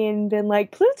texted me and been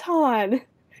like, Pluton,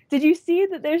 did you see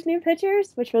that there's new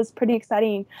pictures? Which was pretty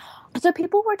exciting. So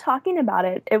people were talking about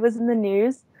it. It was in the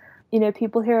news.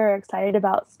 People here are excited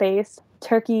about space.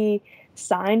 Turkey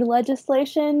signed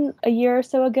legislation a year or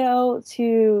so ago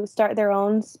to start their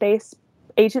own space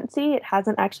agency. It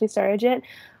hasn't actually started yet,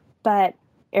 but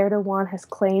Erdogan has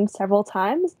claimed several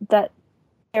times that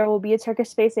there will be a Turkish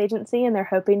space agency, and they're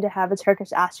hoping to have a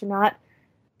Turkish astronaut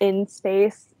in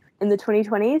space in the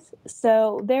 2020s.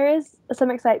 So there is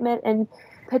some excitement, and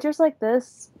pictures like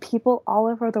this, people all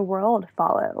over the world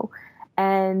follow.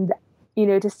 And,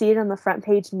 to see it on the front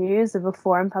page news of a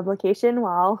foreign publication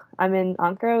while I'm in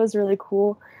Ankara was really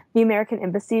cool. The American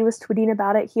Embassy was tweeting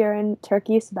about it here in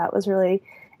Turkey, so that was really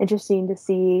interesting to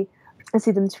see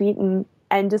them tweet.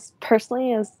 And just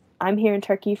personally, as I'm here in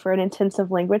Turkey for an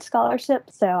intensive language scholarship,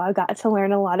 so I got to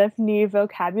learn a lot of new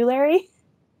vocabulary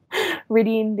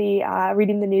reading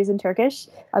the news in Turkish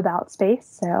about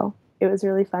space. So it was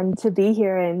really fun to be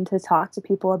here and to talk to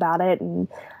people about it. And,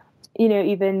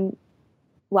 even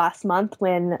last month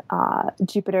when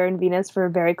Jupiter and Venus were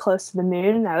very close to the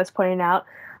moon, I was pointing out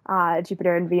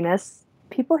Jupiter and Venus,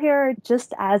 people here are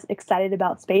just as excited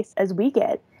about space as we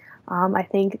get. I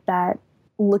think that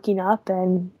looking up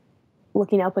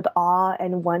with awe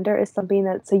and wonder is something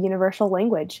that's a universal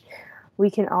language. We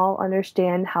can all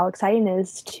understand how exciting it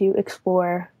is to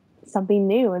explore something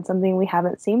new and something we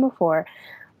haven't seen before.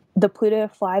 The Pluto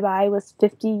flyby was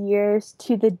 50 years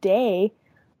to the day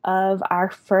of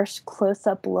our first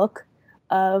close-up look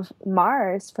of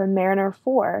Mars from Mariner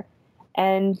 4.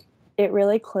 And it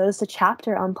really closed a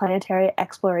chapter on planetary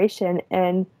exploration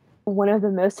in one of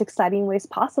the most exciting ways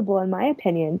possible, in my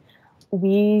opinion.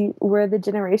 We were the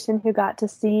generation who got to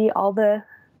see all the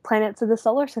planets of the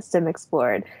solar system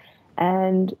explored.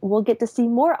 And we'll get to see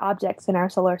more objects in our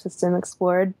solar system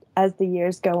explored as the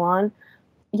years go on.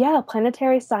 Yeah,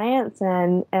 planetary science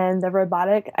and the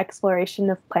robotic exploration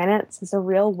of planets is a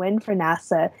real win for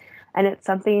NASA. And it's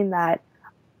something that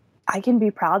I can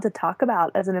be proud to talk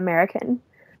about as an American.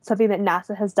 Something that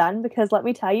NASA has done, because let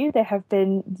me tell you, there have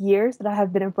been years that I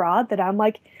have been abroad that I'm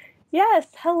like, yes,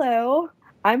 hello,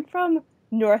 I'm from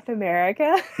North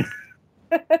America.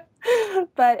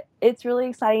 But it's really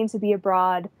exciting to be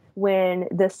abroad when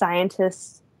the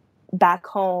scientists back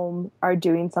home are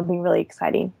doing something really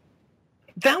exciting.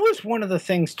 That was one of the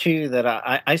things, too, that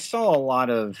I saw a lot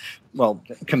of,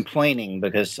 complaining,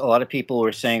 because a lot of people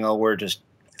were saying, we're just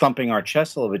thumping our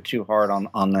chest a little bit too hard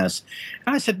on this.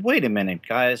 And I said, wait a minute,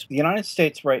 guys. The United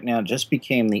States right now just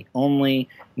became the only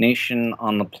nation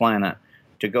on the planet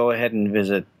to go ahead and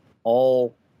visit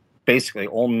basically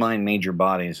all 9 major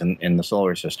bodies in the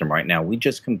solar system right now. We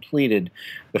just completed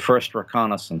the first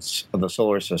reconnaissance of the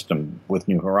solar system with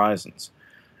New Horizons.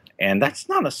 And that's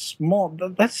not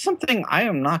that's something I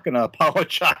am not going to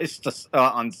apologize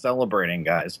on celebrating,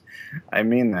 guys. I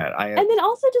mean that. And then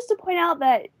also just to point out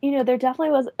that, there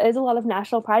definitely is a lot of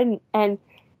national pride. And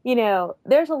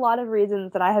there's a lot of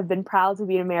reasons that I have been proud to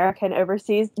be an American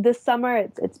overseas. This summer,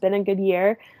 it's been a good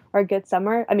year or a good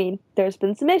summer. I mean, there's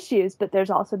been some issues, but there's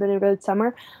also been a good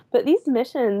summer. But these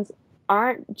missions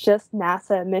aren't just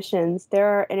NASA missions. There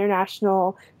are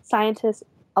international scientists.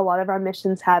 A lot of our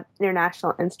missions have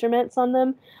international instruments on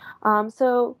them.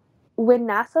 So when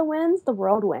NASA wins, the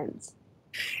world wins.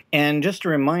 And just a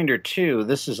reminder, too,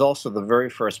 this is also the very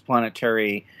first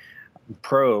planetary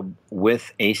probe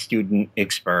with a student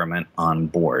experiment on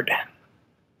board.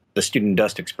 The student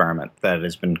dust experiment that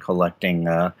has been collecting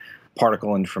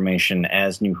particle information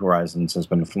as New Horizons has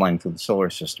been flying through the solar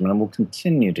system, and we'll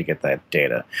continue to get that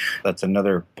data. That's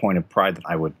another point of pride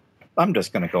that I'm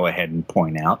just going to go ahead and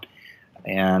point out.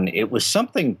 And it was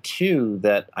something, too,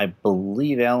 that I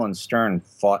believe Alan Stern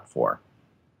fought for,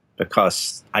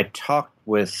 because I talked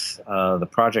with the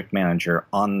project manager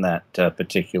on that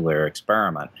particular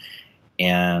experiment,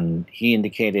 And he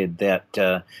indicated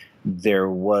that there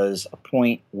was a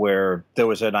point where there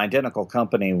was an identical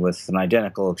company with an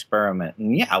identical experiment.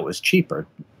 And yeah, it was cheaper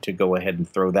to go ahead and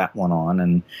throw that one on.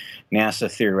 And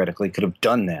NASA theoretically could have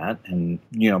done that and,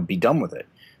 be done with it.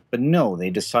 But no, they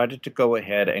decided to go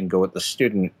ahead and go with the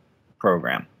student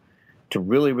program to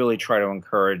really, really try to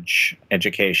encourage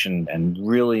education and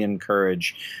really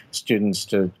encourage students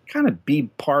to kind of be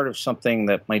part of something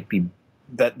that might be,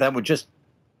 that would just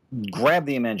grab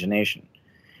the imagination.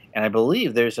 And I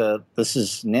believe there's a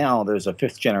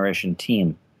fifth generation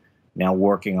team now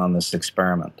working on this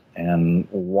experiment. And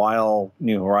while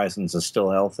New Horizons is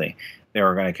still healthy, they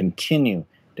are going to continue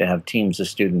to have teams of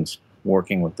students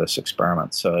working with this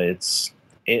experiment. So it's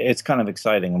kind of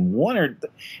exciting. And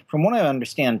from what I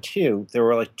understand too, there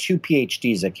were like 2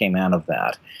 PhDs that came out of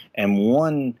that. And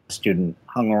one student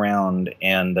hung around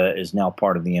and is now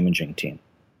part of the imaging team.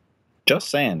 Just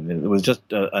saying, it was just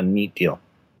a neat deal.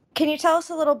 Can you tell us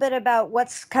a little bit about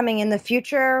what's coming in the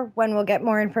future, when we'll get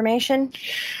more information?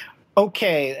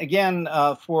 Okay, again,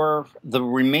 for the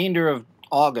remainder of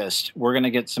August, we're going to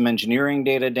get some engineering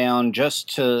data down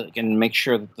just to make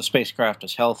sure that the spacecraft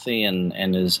is healthy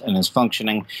and is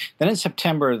functioning. Then in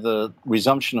September, the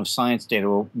resumption of science data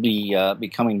will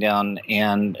be coming down.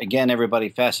 And again, everybody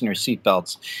fasten your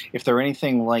seatbelts. If they're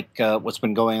anything like what's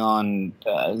been going on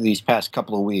these past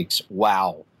couple of weeks,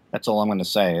 wow. That's all I'm going to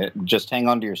say. Just hang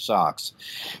on to your socks.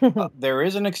 There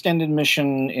is an extended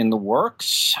mission in the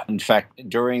works. In fact,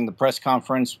 during the press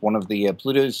conference, one of the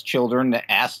Pluto's children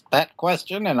asked that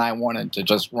question, and I wanted to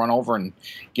just run over and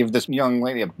give this young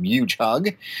lady a huge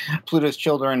hug. Pluto's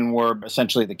children were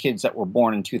essentially the kids that were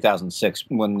born in 2006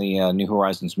 when the New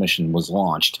Horizons mission was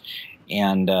launched.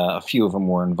 And a few of them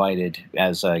were invited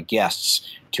as guests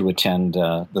to attend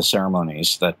the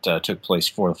ceremonies that took place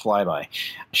for the flyby.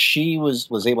 She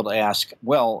was able to ask,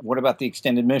 well, what about the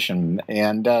extended mission?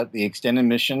 And the extended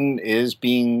mission is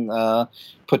being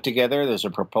put together. There's a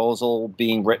proposal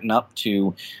being written up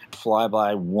to fly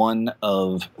by one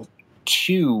of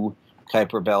 2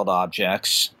 Kuiper Belt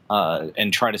objects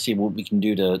and try to see what we can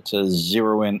do to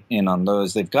zero in on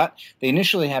those. They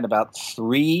initially had about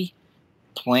 3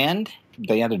 planned.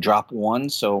 They had to drop 1,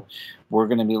 so we're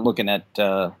going to be looking at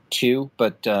 2,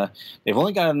 but they've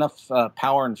only got enough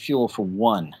power and fuel for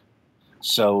 1.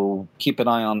 So keep an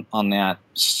eye on that.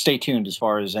 Stay tuned as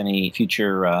far as any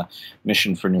future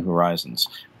mission for New Horizons.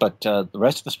 But the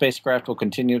rest of the spacecraft will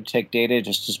continue to take data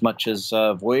just as much as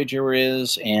Voyager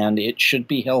is, and it should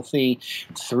be healthy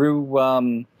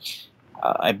through.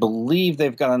 I believe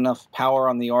they've got enough power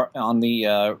on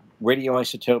the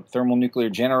radioisotope thermonuclear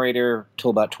generator till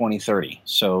about 2030.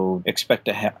 So expect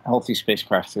a healthy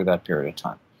spacecraft through that period of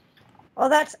time. Well,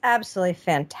 that's absolutely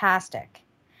fantastic.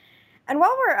 And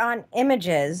while we're on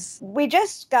images,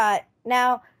 I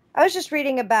was just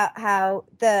reading about how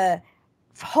the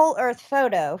whole Earth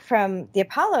photo from the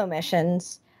Apollo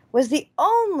missions was the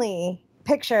only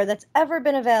picture that's ever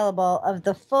been available of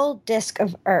the full disk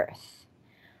of Earth.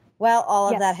 Well,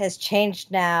 all of that has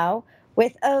changed now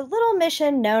with a little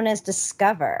mission known as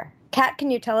Discover. Kat,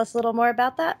 can you tell us a little more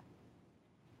about that?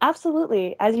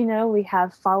 Absolutely. As you know, we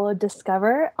have followed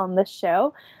Discover on this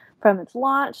show from its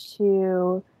launch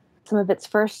to some of its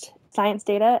first science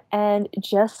data. And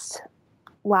just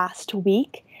last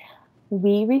week,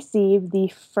 we received the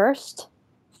first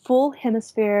full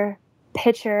hemisphere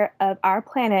picture of our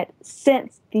planet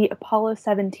since the Apollo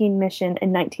 17 mission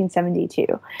in 1972.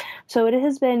 So it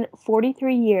has been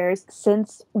 43 years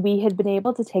since we had been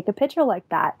able to take a picture like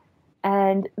that.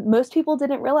 And most people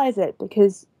didn't realize it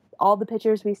because all the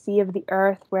pictures we see of the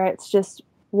Earth where it's just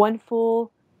one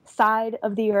full side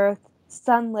of the Earth,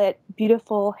 sunlit,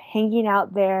 beautiful, hanging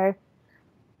out there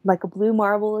like a blue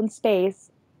marble in space,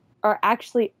 are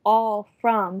actually all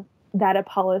from that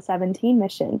Apollo 17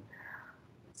 mission.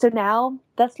 So now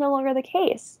that's no longer the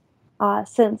case.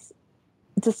 Since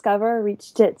Discover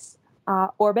reached its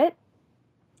orbit,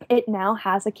 it now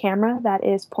has a camera that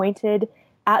is pointed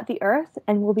at the Earth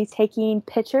and will be taking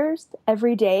pictures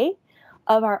every day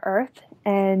of our Earth.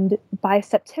 And by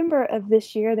September of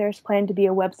this year, there's planned to be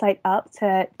a website up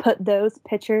to put those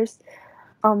pictures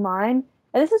online.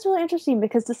 And this is really interesting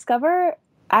because Discover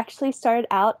actually started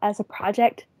out as a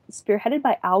project spearheaded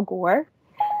by Al Gore,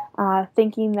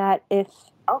 thinking that if...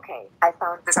 Okay, I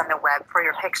found this on the web for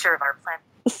your picture of our planet.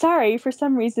 Sorry, for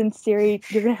some reason, Siri,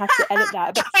 you're going to have to edit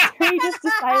that. But Siri just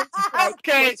decided to...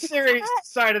 Okay, Siri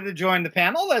decided to join the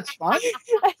panel. That's fine.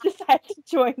 I decided to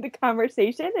join the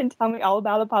conversation and tell me all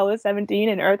about Apollo 17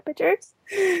 and Earth pictures.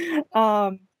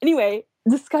 Anyway,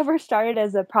 Discover started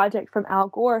as a project from Al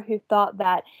Gore, who thought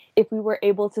that if we were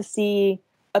able to see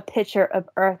a picture of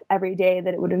Earth every day,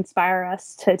 that it would inspire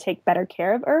us to take better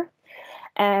care of Earth.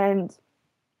 And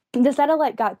the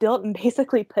satellite got built and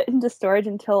basically put into storage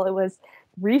until it was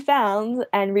refound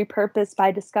and repurposed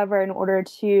by Discover in order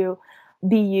to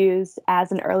be used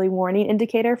as an early warning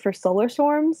indicator for solar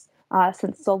storms,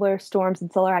 since solar storms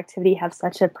and solar activity have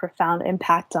such a profound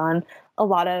impact on a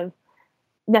lot of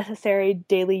necessary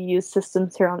daily use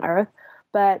systems here on Earth.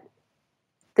 But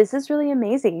this is really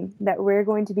amazing that we're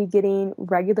going to be getting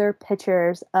regular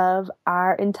pictures of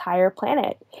our entire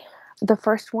planet, the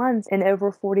first ones in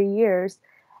over 40 years.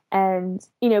 And,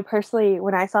 personally,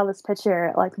 when I saw this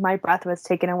picture, like, my breath was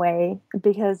taken away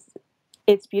because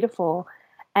it's beautiful.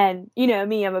 And,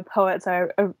 me, I'm a poet, so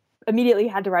I immediately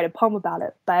had to write a poem about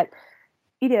it. But,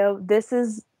 this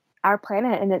is our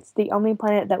planet, and it's the only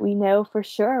planet that we know for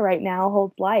sure right now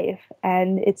holds life.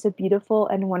 And it's a beautiful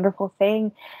and wonderful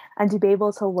thing. And to be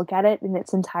able to look at it in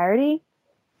its entirety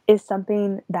is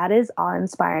something that is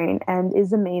awe-inspiring and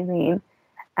is amazing.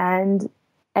 And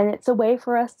it's a way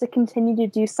for us to continue to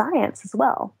do science as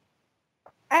well.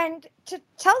 And to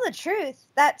tell the truth,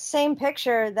 that same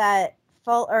picture, that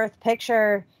full Earth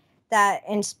picture that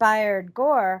inspired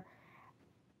Gore,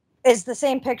 is the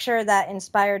same picture that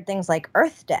inspired things like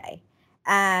Earth Day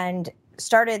and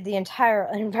started the entire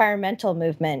environmental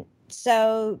movement.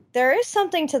 So there is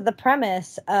something to the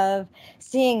premise of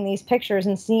seeing these pictures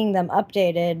and seeing them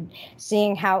updated,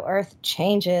 seeing how Earth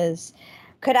changes,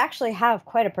 could actually have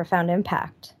quite a profound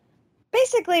impact.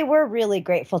 Basically, we're really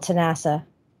grateful to NASA.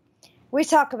 We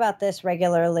talk about this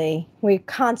regularly. We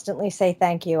constantly say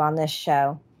thank you on this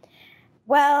show.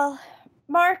 Well,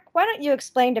 Mark, why don't you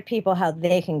explain to people how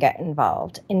they can get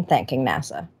involved in thanking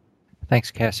NASA? Thanks,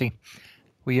 Cassie.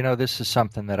 Well, this is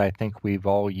something that I think we've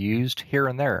all used here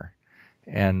and there.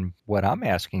 And what I'm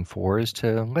asking for is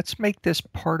let's make this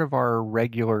part of our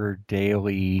regular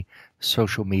daily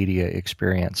social media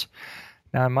experience.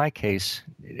 Now, in my case,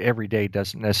 every day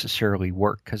doesn't necessarily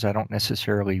work because I don't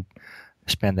necessarily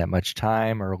spend that much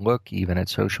time or look even at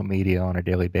social media on a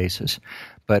daily basis.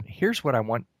 But here's what I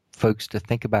want folks to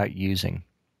think about using.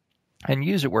 And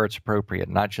use it where it's appropriate,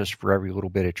 not just for every little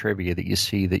bit of trivia that you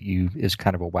see that is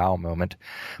kind of a wow moment.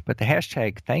 But the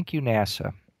hashtag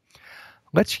 #ThankYouNASA.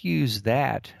 Let's use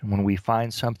that when we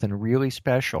find something really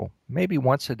special, maybe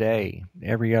once a day,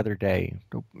 every other day,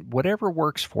 whatever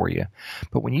works for you.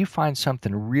 But when you find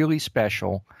something really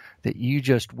special that you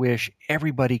just wish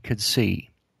everybody could see,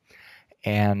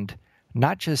 and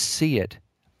not just see it,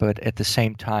 but at the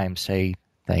same time say,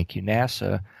 thank you,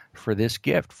 NASA, for this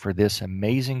gift, for this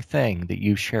amazing thing that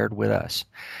you've shared with us.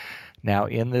 Now,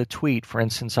 in the tweet, for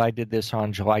instance, I did this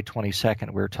on July 22nd.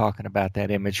 We were talking about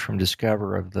that image from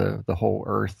Discover of the whole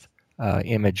Earth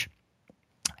image.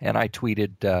 And I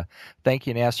tweeted, thank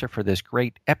you, NASA, for this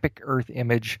great epic Earth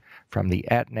image from the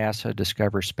 @NASA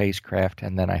Discover spacecraft.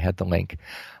 And then I had the link.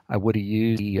 I would have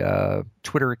used the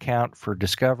Twitter account for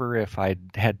Discover if I'd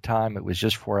had time. It was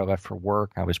just before I left for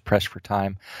work. I was pressed for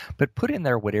time. But put in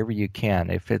there whatever you can.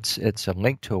 If it's a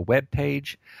link to a web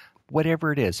page,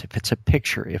 whatever it is, if it's a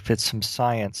picture, if it's some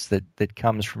science that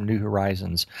comes from New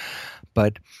Horizons.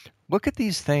 But look at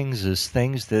these things as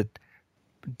things that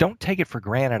don't take it for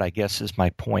granted, I guess, is my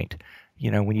point.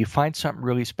 When you find something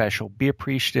really special, be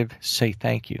appreciative, say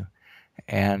thank you.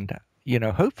 And,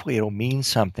 hopefully it'll mean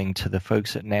something to the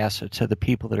folks at NASA, to the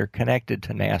people that are connected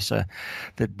to NASA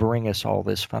that bring us all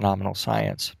this phenomenal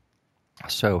science.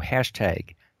 So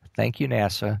hashtag thank you,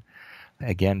 NASA.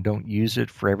 Again, don't use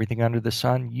it for everything under the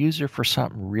sun. Use it for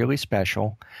something really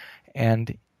special.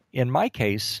 And in my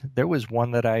case, there was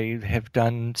one that I have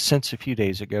done since a few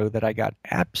days ago that I got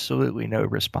absolutely no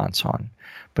response on.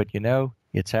 But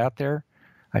it's out there.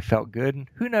 I felt good.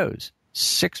 Who knows?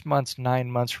 6 months,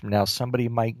 9 months from now, somebody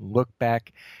might look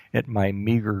back at my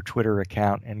meager Twitter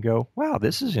account and go, wow,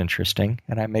 this is interesting.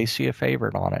 And I may see a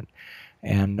favorite on it.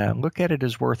 And look at it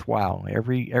as worthwhile.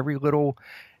 Every little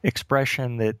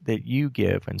expression that you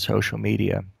give in social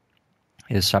media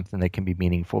is something that can be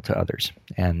meaningful to others.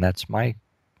 And that's my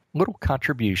little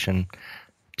contribution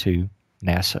to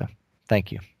NASA.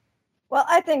 Thank you. Well,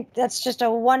 I think that's just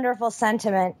a wonderful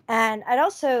sentiment. And I'd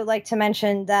also like to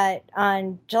mention that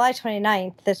on July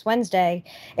 29th, this Wednesday,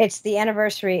 it's the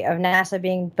anniversary of NASA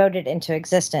being voted into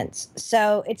existence.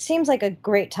 So it seems like a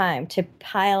great time to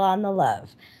pile on the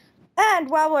love. And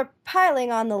while we're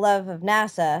piling on the love of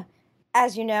NASA,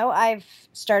 as you know, I've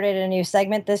started a new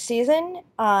segment this season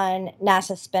on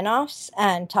NASA spinoffs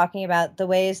and talking about the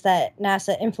ways that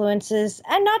NASA influences,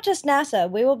 and not just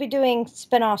NASA. We will be doing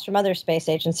spinoffs from other space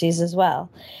agencies as well.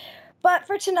 But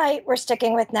for tonight, we're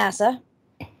sticking with NASA.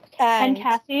 And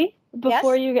Kathy,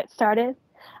 before you get started,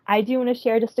 I do want to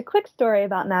share just a quick story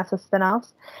about NASA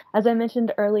spinoffs. As I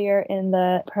mentioned earlier in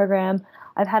the program,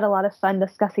 I've had a lot of fun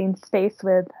discussing space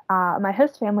with my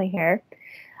host family here.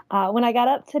 When I got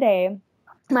up today,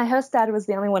 my host dad was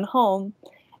the only one home,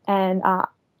 and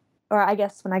or I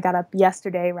guess when I got up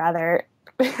yesterday, rather,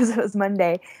 because it was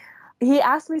Monday, he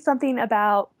asked me something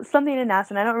about something in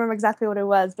NASA, and I don't remember exactly what it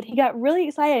was, but he got really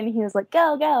excited, and he was like,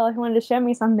 go, go. He wanted to show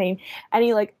me something. And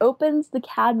he, like, opens the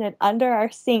cabinet under our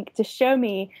sink to show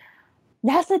me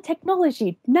NASA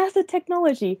technology,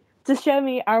 to show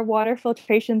me our water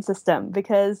filtration system,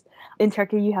 because in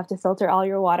Turkey, you have to filter all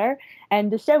your water, and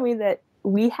to show me that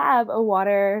we have a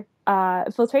water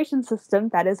filtration system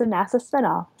that is a NASA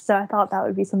spinoff. So I thought that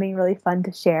would be something really fun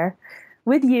to share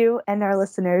with you and our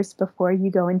listeners before you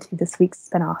go into this week's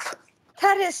spinoff.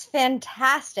 That is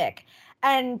fantastic.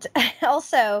 And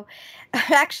also,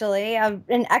 actually, an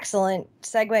excellent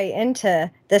segue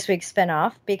into this week's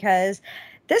spinoff, because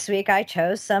this week I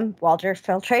chose some water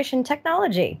filtration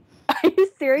technology. Are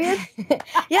you serious?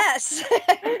 Yes.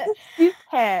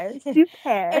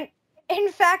 Super. In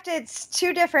fact, it's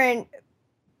two different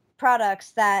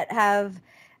products that have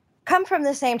come from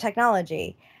the same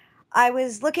technology. I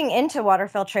was looking into water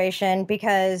filtration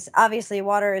because obviously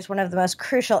water is one of the most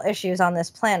crucial issues on this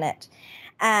planet.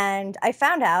 And I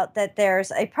found out that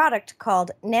there's a product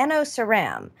called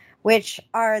NanoCeram, which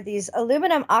are these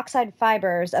aluminum oxide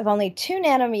fibers of only 2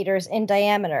 nanometers in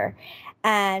diameter.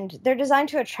 And they're designed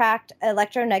to attract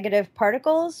electronegative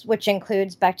particles, which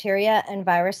includes bacteria and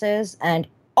viruses and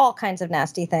all kinds of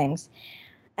nasty things.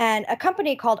 And a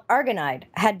company called Argonide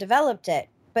had developed it,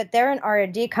 but they're an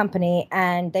R&D company,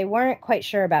 and they weren't quite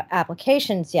sure about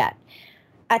applications yet.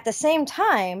 At the same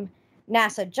time,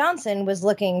 NASA Johnson was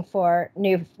looking for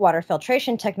new water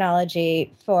filtration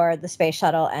technology for the space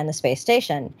shuttle and the space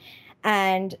station.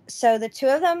 And so the two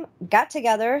of them got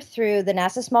together through the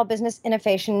NASA Small Business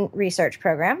Innovation Research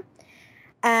Program,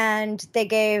 and they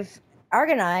gave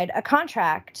Argonide a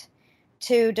contract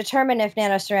to determine if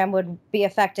NanoCeram would be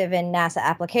effective in NASA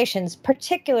applications,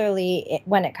 particularly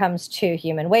when it comes to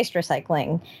human waste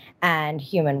recycling and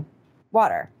human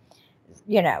water,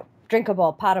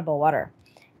 drinkable, potable water.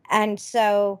 And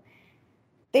so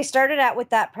they started out with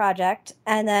that project,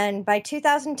 and then by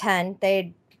 2010,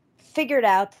 they figured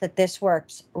out that this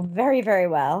works very, very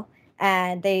well,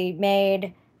 and they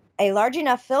made a large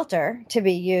enough filter to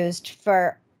be used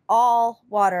for all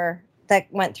water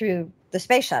that went through the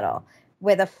space shuttle,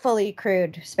 with a fully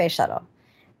crewed space shuttle.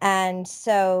 And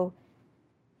so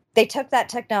they took that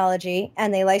technology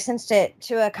and they licensed it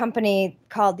to a company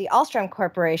called the Alstrom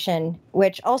Corporation,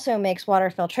 which also makes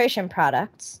water filtration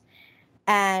products.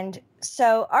 And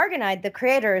so Argonide, the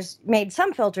creators, made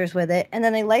some filters with it, and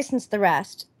then they licensed the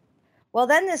rest. Well,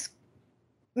 then this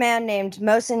man named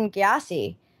Mohsen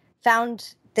Gyasi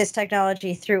found this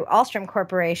technology through Alstrom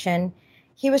Corporation.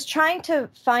 He was trying to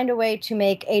find a way to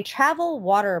make a travel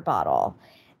water bottle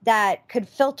that could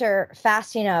filter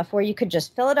fast enough where you could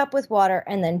just fill it up with water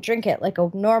and then drink it like a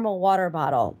normal water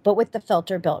bottle, but with the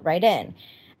filter built right in.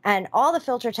 And all the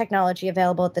filter technology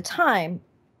available at the time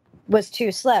was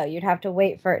too slow. You'd have to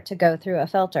wait for it to go through a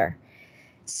filter.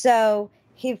 So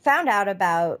he found out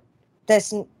about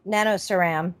this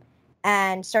NanoCeram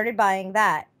and started buying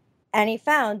that. And he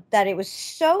found that it was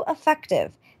so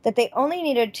effective that they only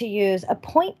needed to use a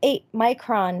 0.8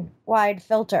 micron wide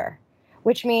filter,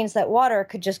 which means that water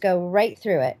could just go right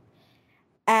through it.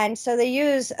 And so they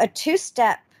use a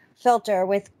 2-step filter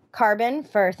with carbon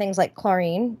for things like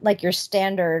chlorine, like your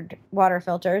standard water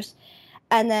filters.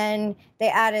 And then they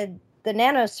added the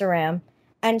NanoCeram.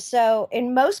 And so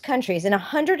in most countries, in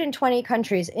 120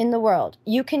 countries in the world,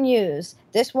 you can use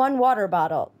this one water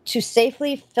bottle to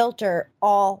safely filter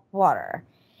all water.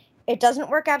 It doesn't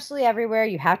work absolutely everywhere.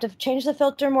 You have to change the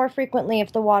filter more frequently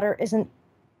if the water isn't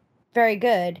very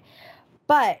good.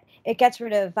 But it gets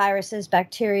rid of viruses,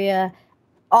 bacteria,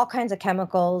 all kinds of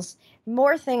chemicals,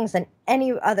 more things than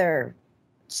any other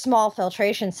small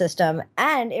filtration system.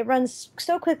 And it runs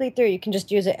so quickly through, you can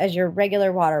just use it as your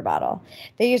regular water bottle.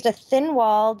 They used a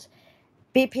thin-walled,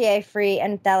 BPA-free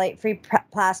and phthalate-free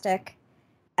plastic.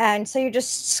 And so you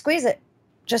just squeeze it,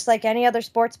 just like any other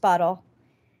sports bottle.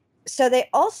 So they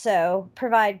also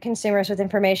provide consumers with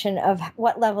information of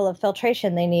what level of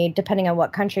filtration they need, depending on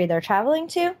what country they're traveling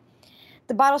to.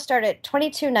 The bottles start at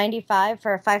 $22.95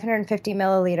 for a 550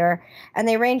 milliliter, and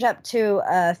they range up to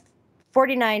a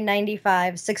 $49.95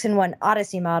 6-in-1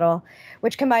 Odyssey model,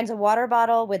 which combines a water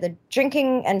bottle with a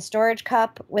drinking and storage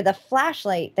cup with a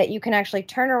flashlight that you can actually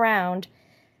turn around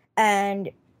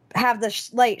and have the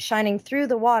light shining through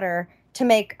the water to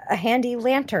make a handy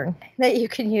lantern that you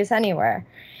can use anywhere.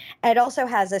 It also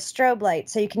has a strobe light,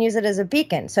 so you can use it as a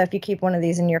beacon. So if you keep one of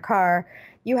these in your car,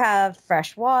 you have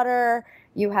fresh water,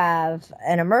 you have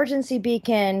an emergency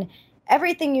beacon,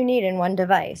 everything you need in one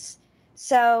device.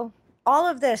 So all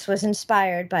of this was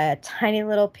inspired by a tiny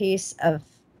little piece of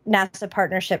NASA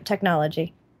partnership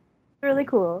technology. Really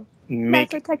cool. Make,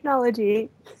 NASA technology.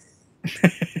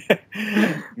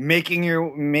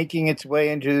 making its way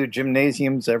into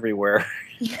gymnasiums everywhere.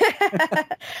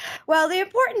 Well, the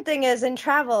important thing is in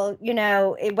travel,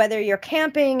 whether you're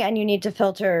camping and you need to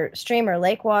filter stream or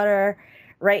lake water,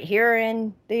 right here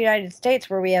in the United States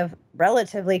where we have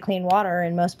relatively clean water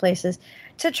in most places,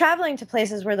 to traveling to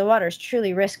places where the water is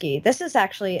truly risky. This is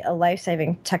actually a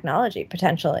life-saving technology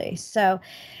potentially. So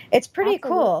it's pretty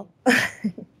cool.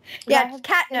 Yeah,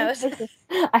 Kat knows.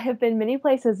 I have been many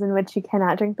places in which you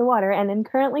cannot drink the water, and am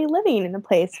currently living in a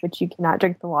place which you cannot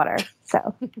drink the water.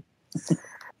 So I'm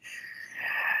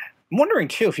wondering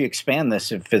too if you expand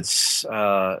this, if it's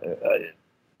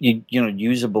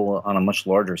usable on a much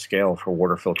larger scale for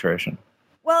water filtration.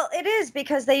 Well, it is,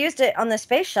 because they used it on the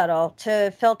space shuttle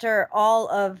to filter all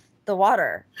of the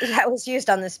water that was used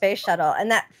on the space shuttle,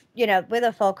 and that, with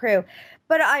a full crew.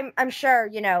 But I'm sure,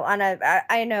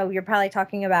 I know you're probably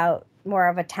talking about more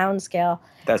of a town scale.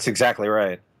 That's exactly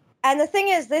right. And the thing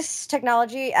is, this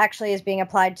technology actually is being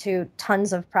applied to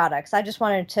tons of products. I just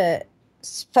wanted to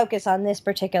focus on this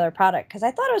particular product because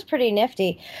I thought it was pretty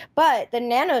nifty. But the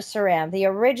NanoCeram, the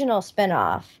original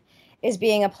spinoff, is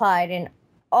being applied in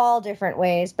all different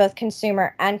ways, both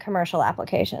consumer and commercial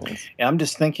applications. Yeah, I'm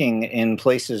just thinking in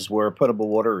places where potable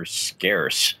water is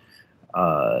scarce,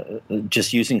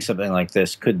 just using something like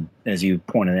this could, as you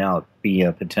pointed out, be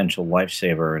a potential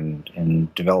lifesaver in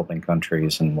developing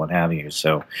countries and what have you.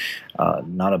 So,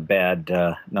 not a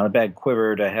bad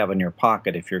quiver to have in your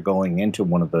pocket if you're going into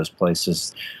one of those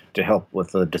places to help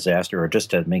with a disaster or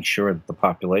just to make sure that the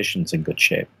population's in good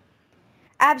shape.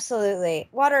 Absolutely.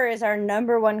 Water is our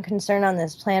number one concern on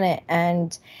this planet,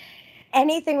 and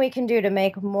anything we can do to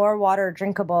make more water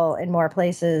drinkable in more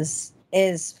places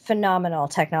is phenomenal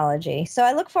technology. So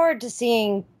I look forward to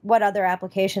seeing what other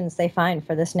applications they find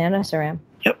for this NanoCeram.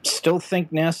 Yep, still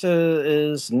think NASA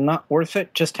is not worth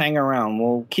it. Just hang around.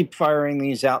 We'll keep firing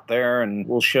these out there, and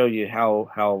we'll show you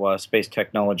how space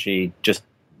technology just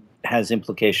has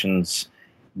implications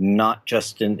not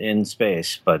just in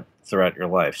space, but throughout your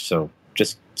life. So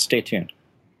just stay tuned.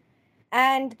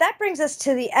 And that brings us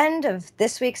to the end of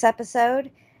this week's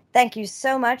episode. Thank you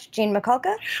so much, Gene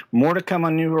Mikulka. More to come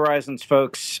on New Horizons,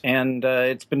 folks, and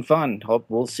it's been fun. Hope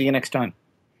we'll see you next time.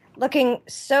 Looking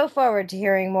so forward to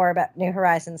hearing more about New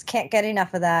Horizons. Can't get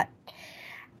enough of that.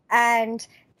 And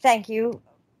thank you.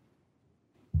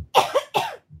 I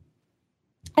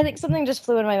think something just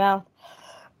flew in my mouth.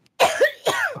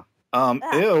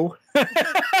 Ew.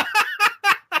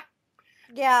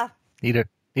 Yeah. Need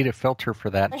a filter for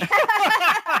that.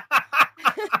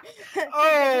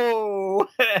 Oh,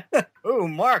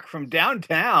 Mark from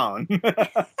downtown.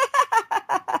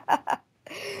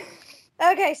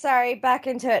 Okay, sorry, back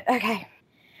into it. Okay.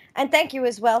 And thank you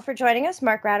as well for joining us,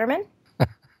 Mark Ratterman.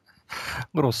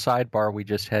 Little sidebar we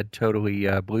just had totally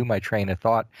blew my train of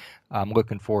thought. I'm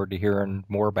looking forward to hearing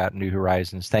more about New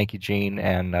Horizons. Thank you, Gene,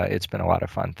 and it's been a lot of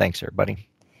fun. Thanks, everybody.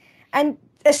 And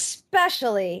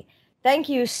especially, thank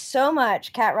you so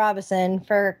much, Kat Robison,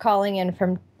 for calling in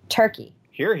from Turkey.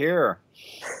 Hear, hear.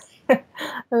 It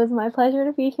was my pleasure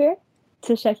to be here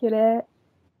to check it out,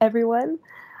 everyone.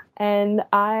 And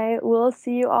I will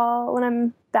see you all when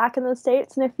I'm back in the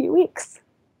States in a few weeks.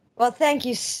 Well, thank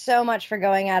you so much for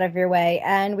going out of your way,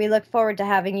 and we look forward to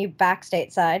having you back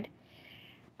stateside.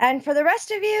 And for the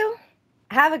rest of you,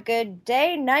 have a good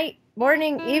day, night,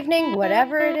 morning, evening,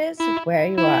 whatever it is, where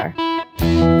you are.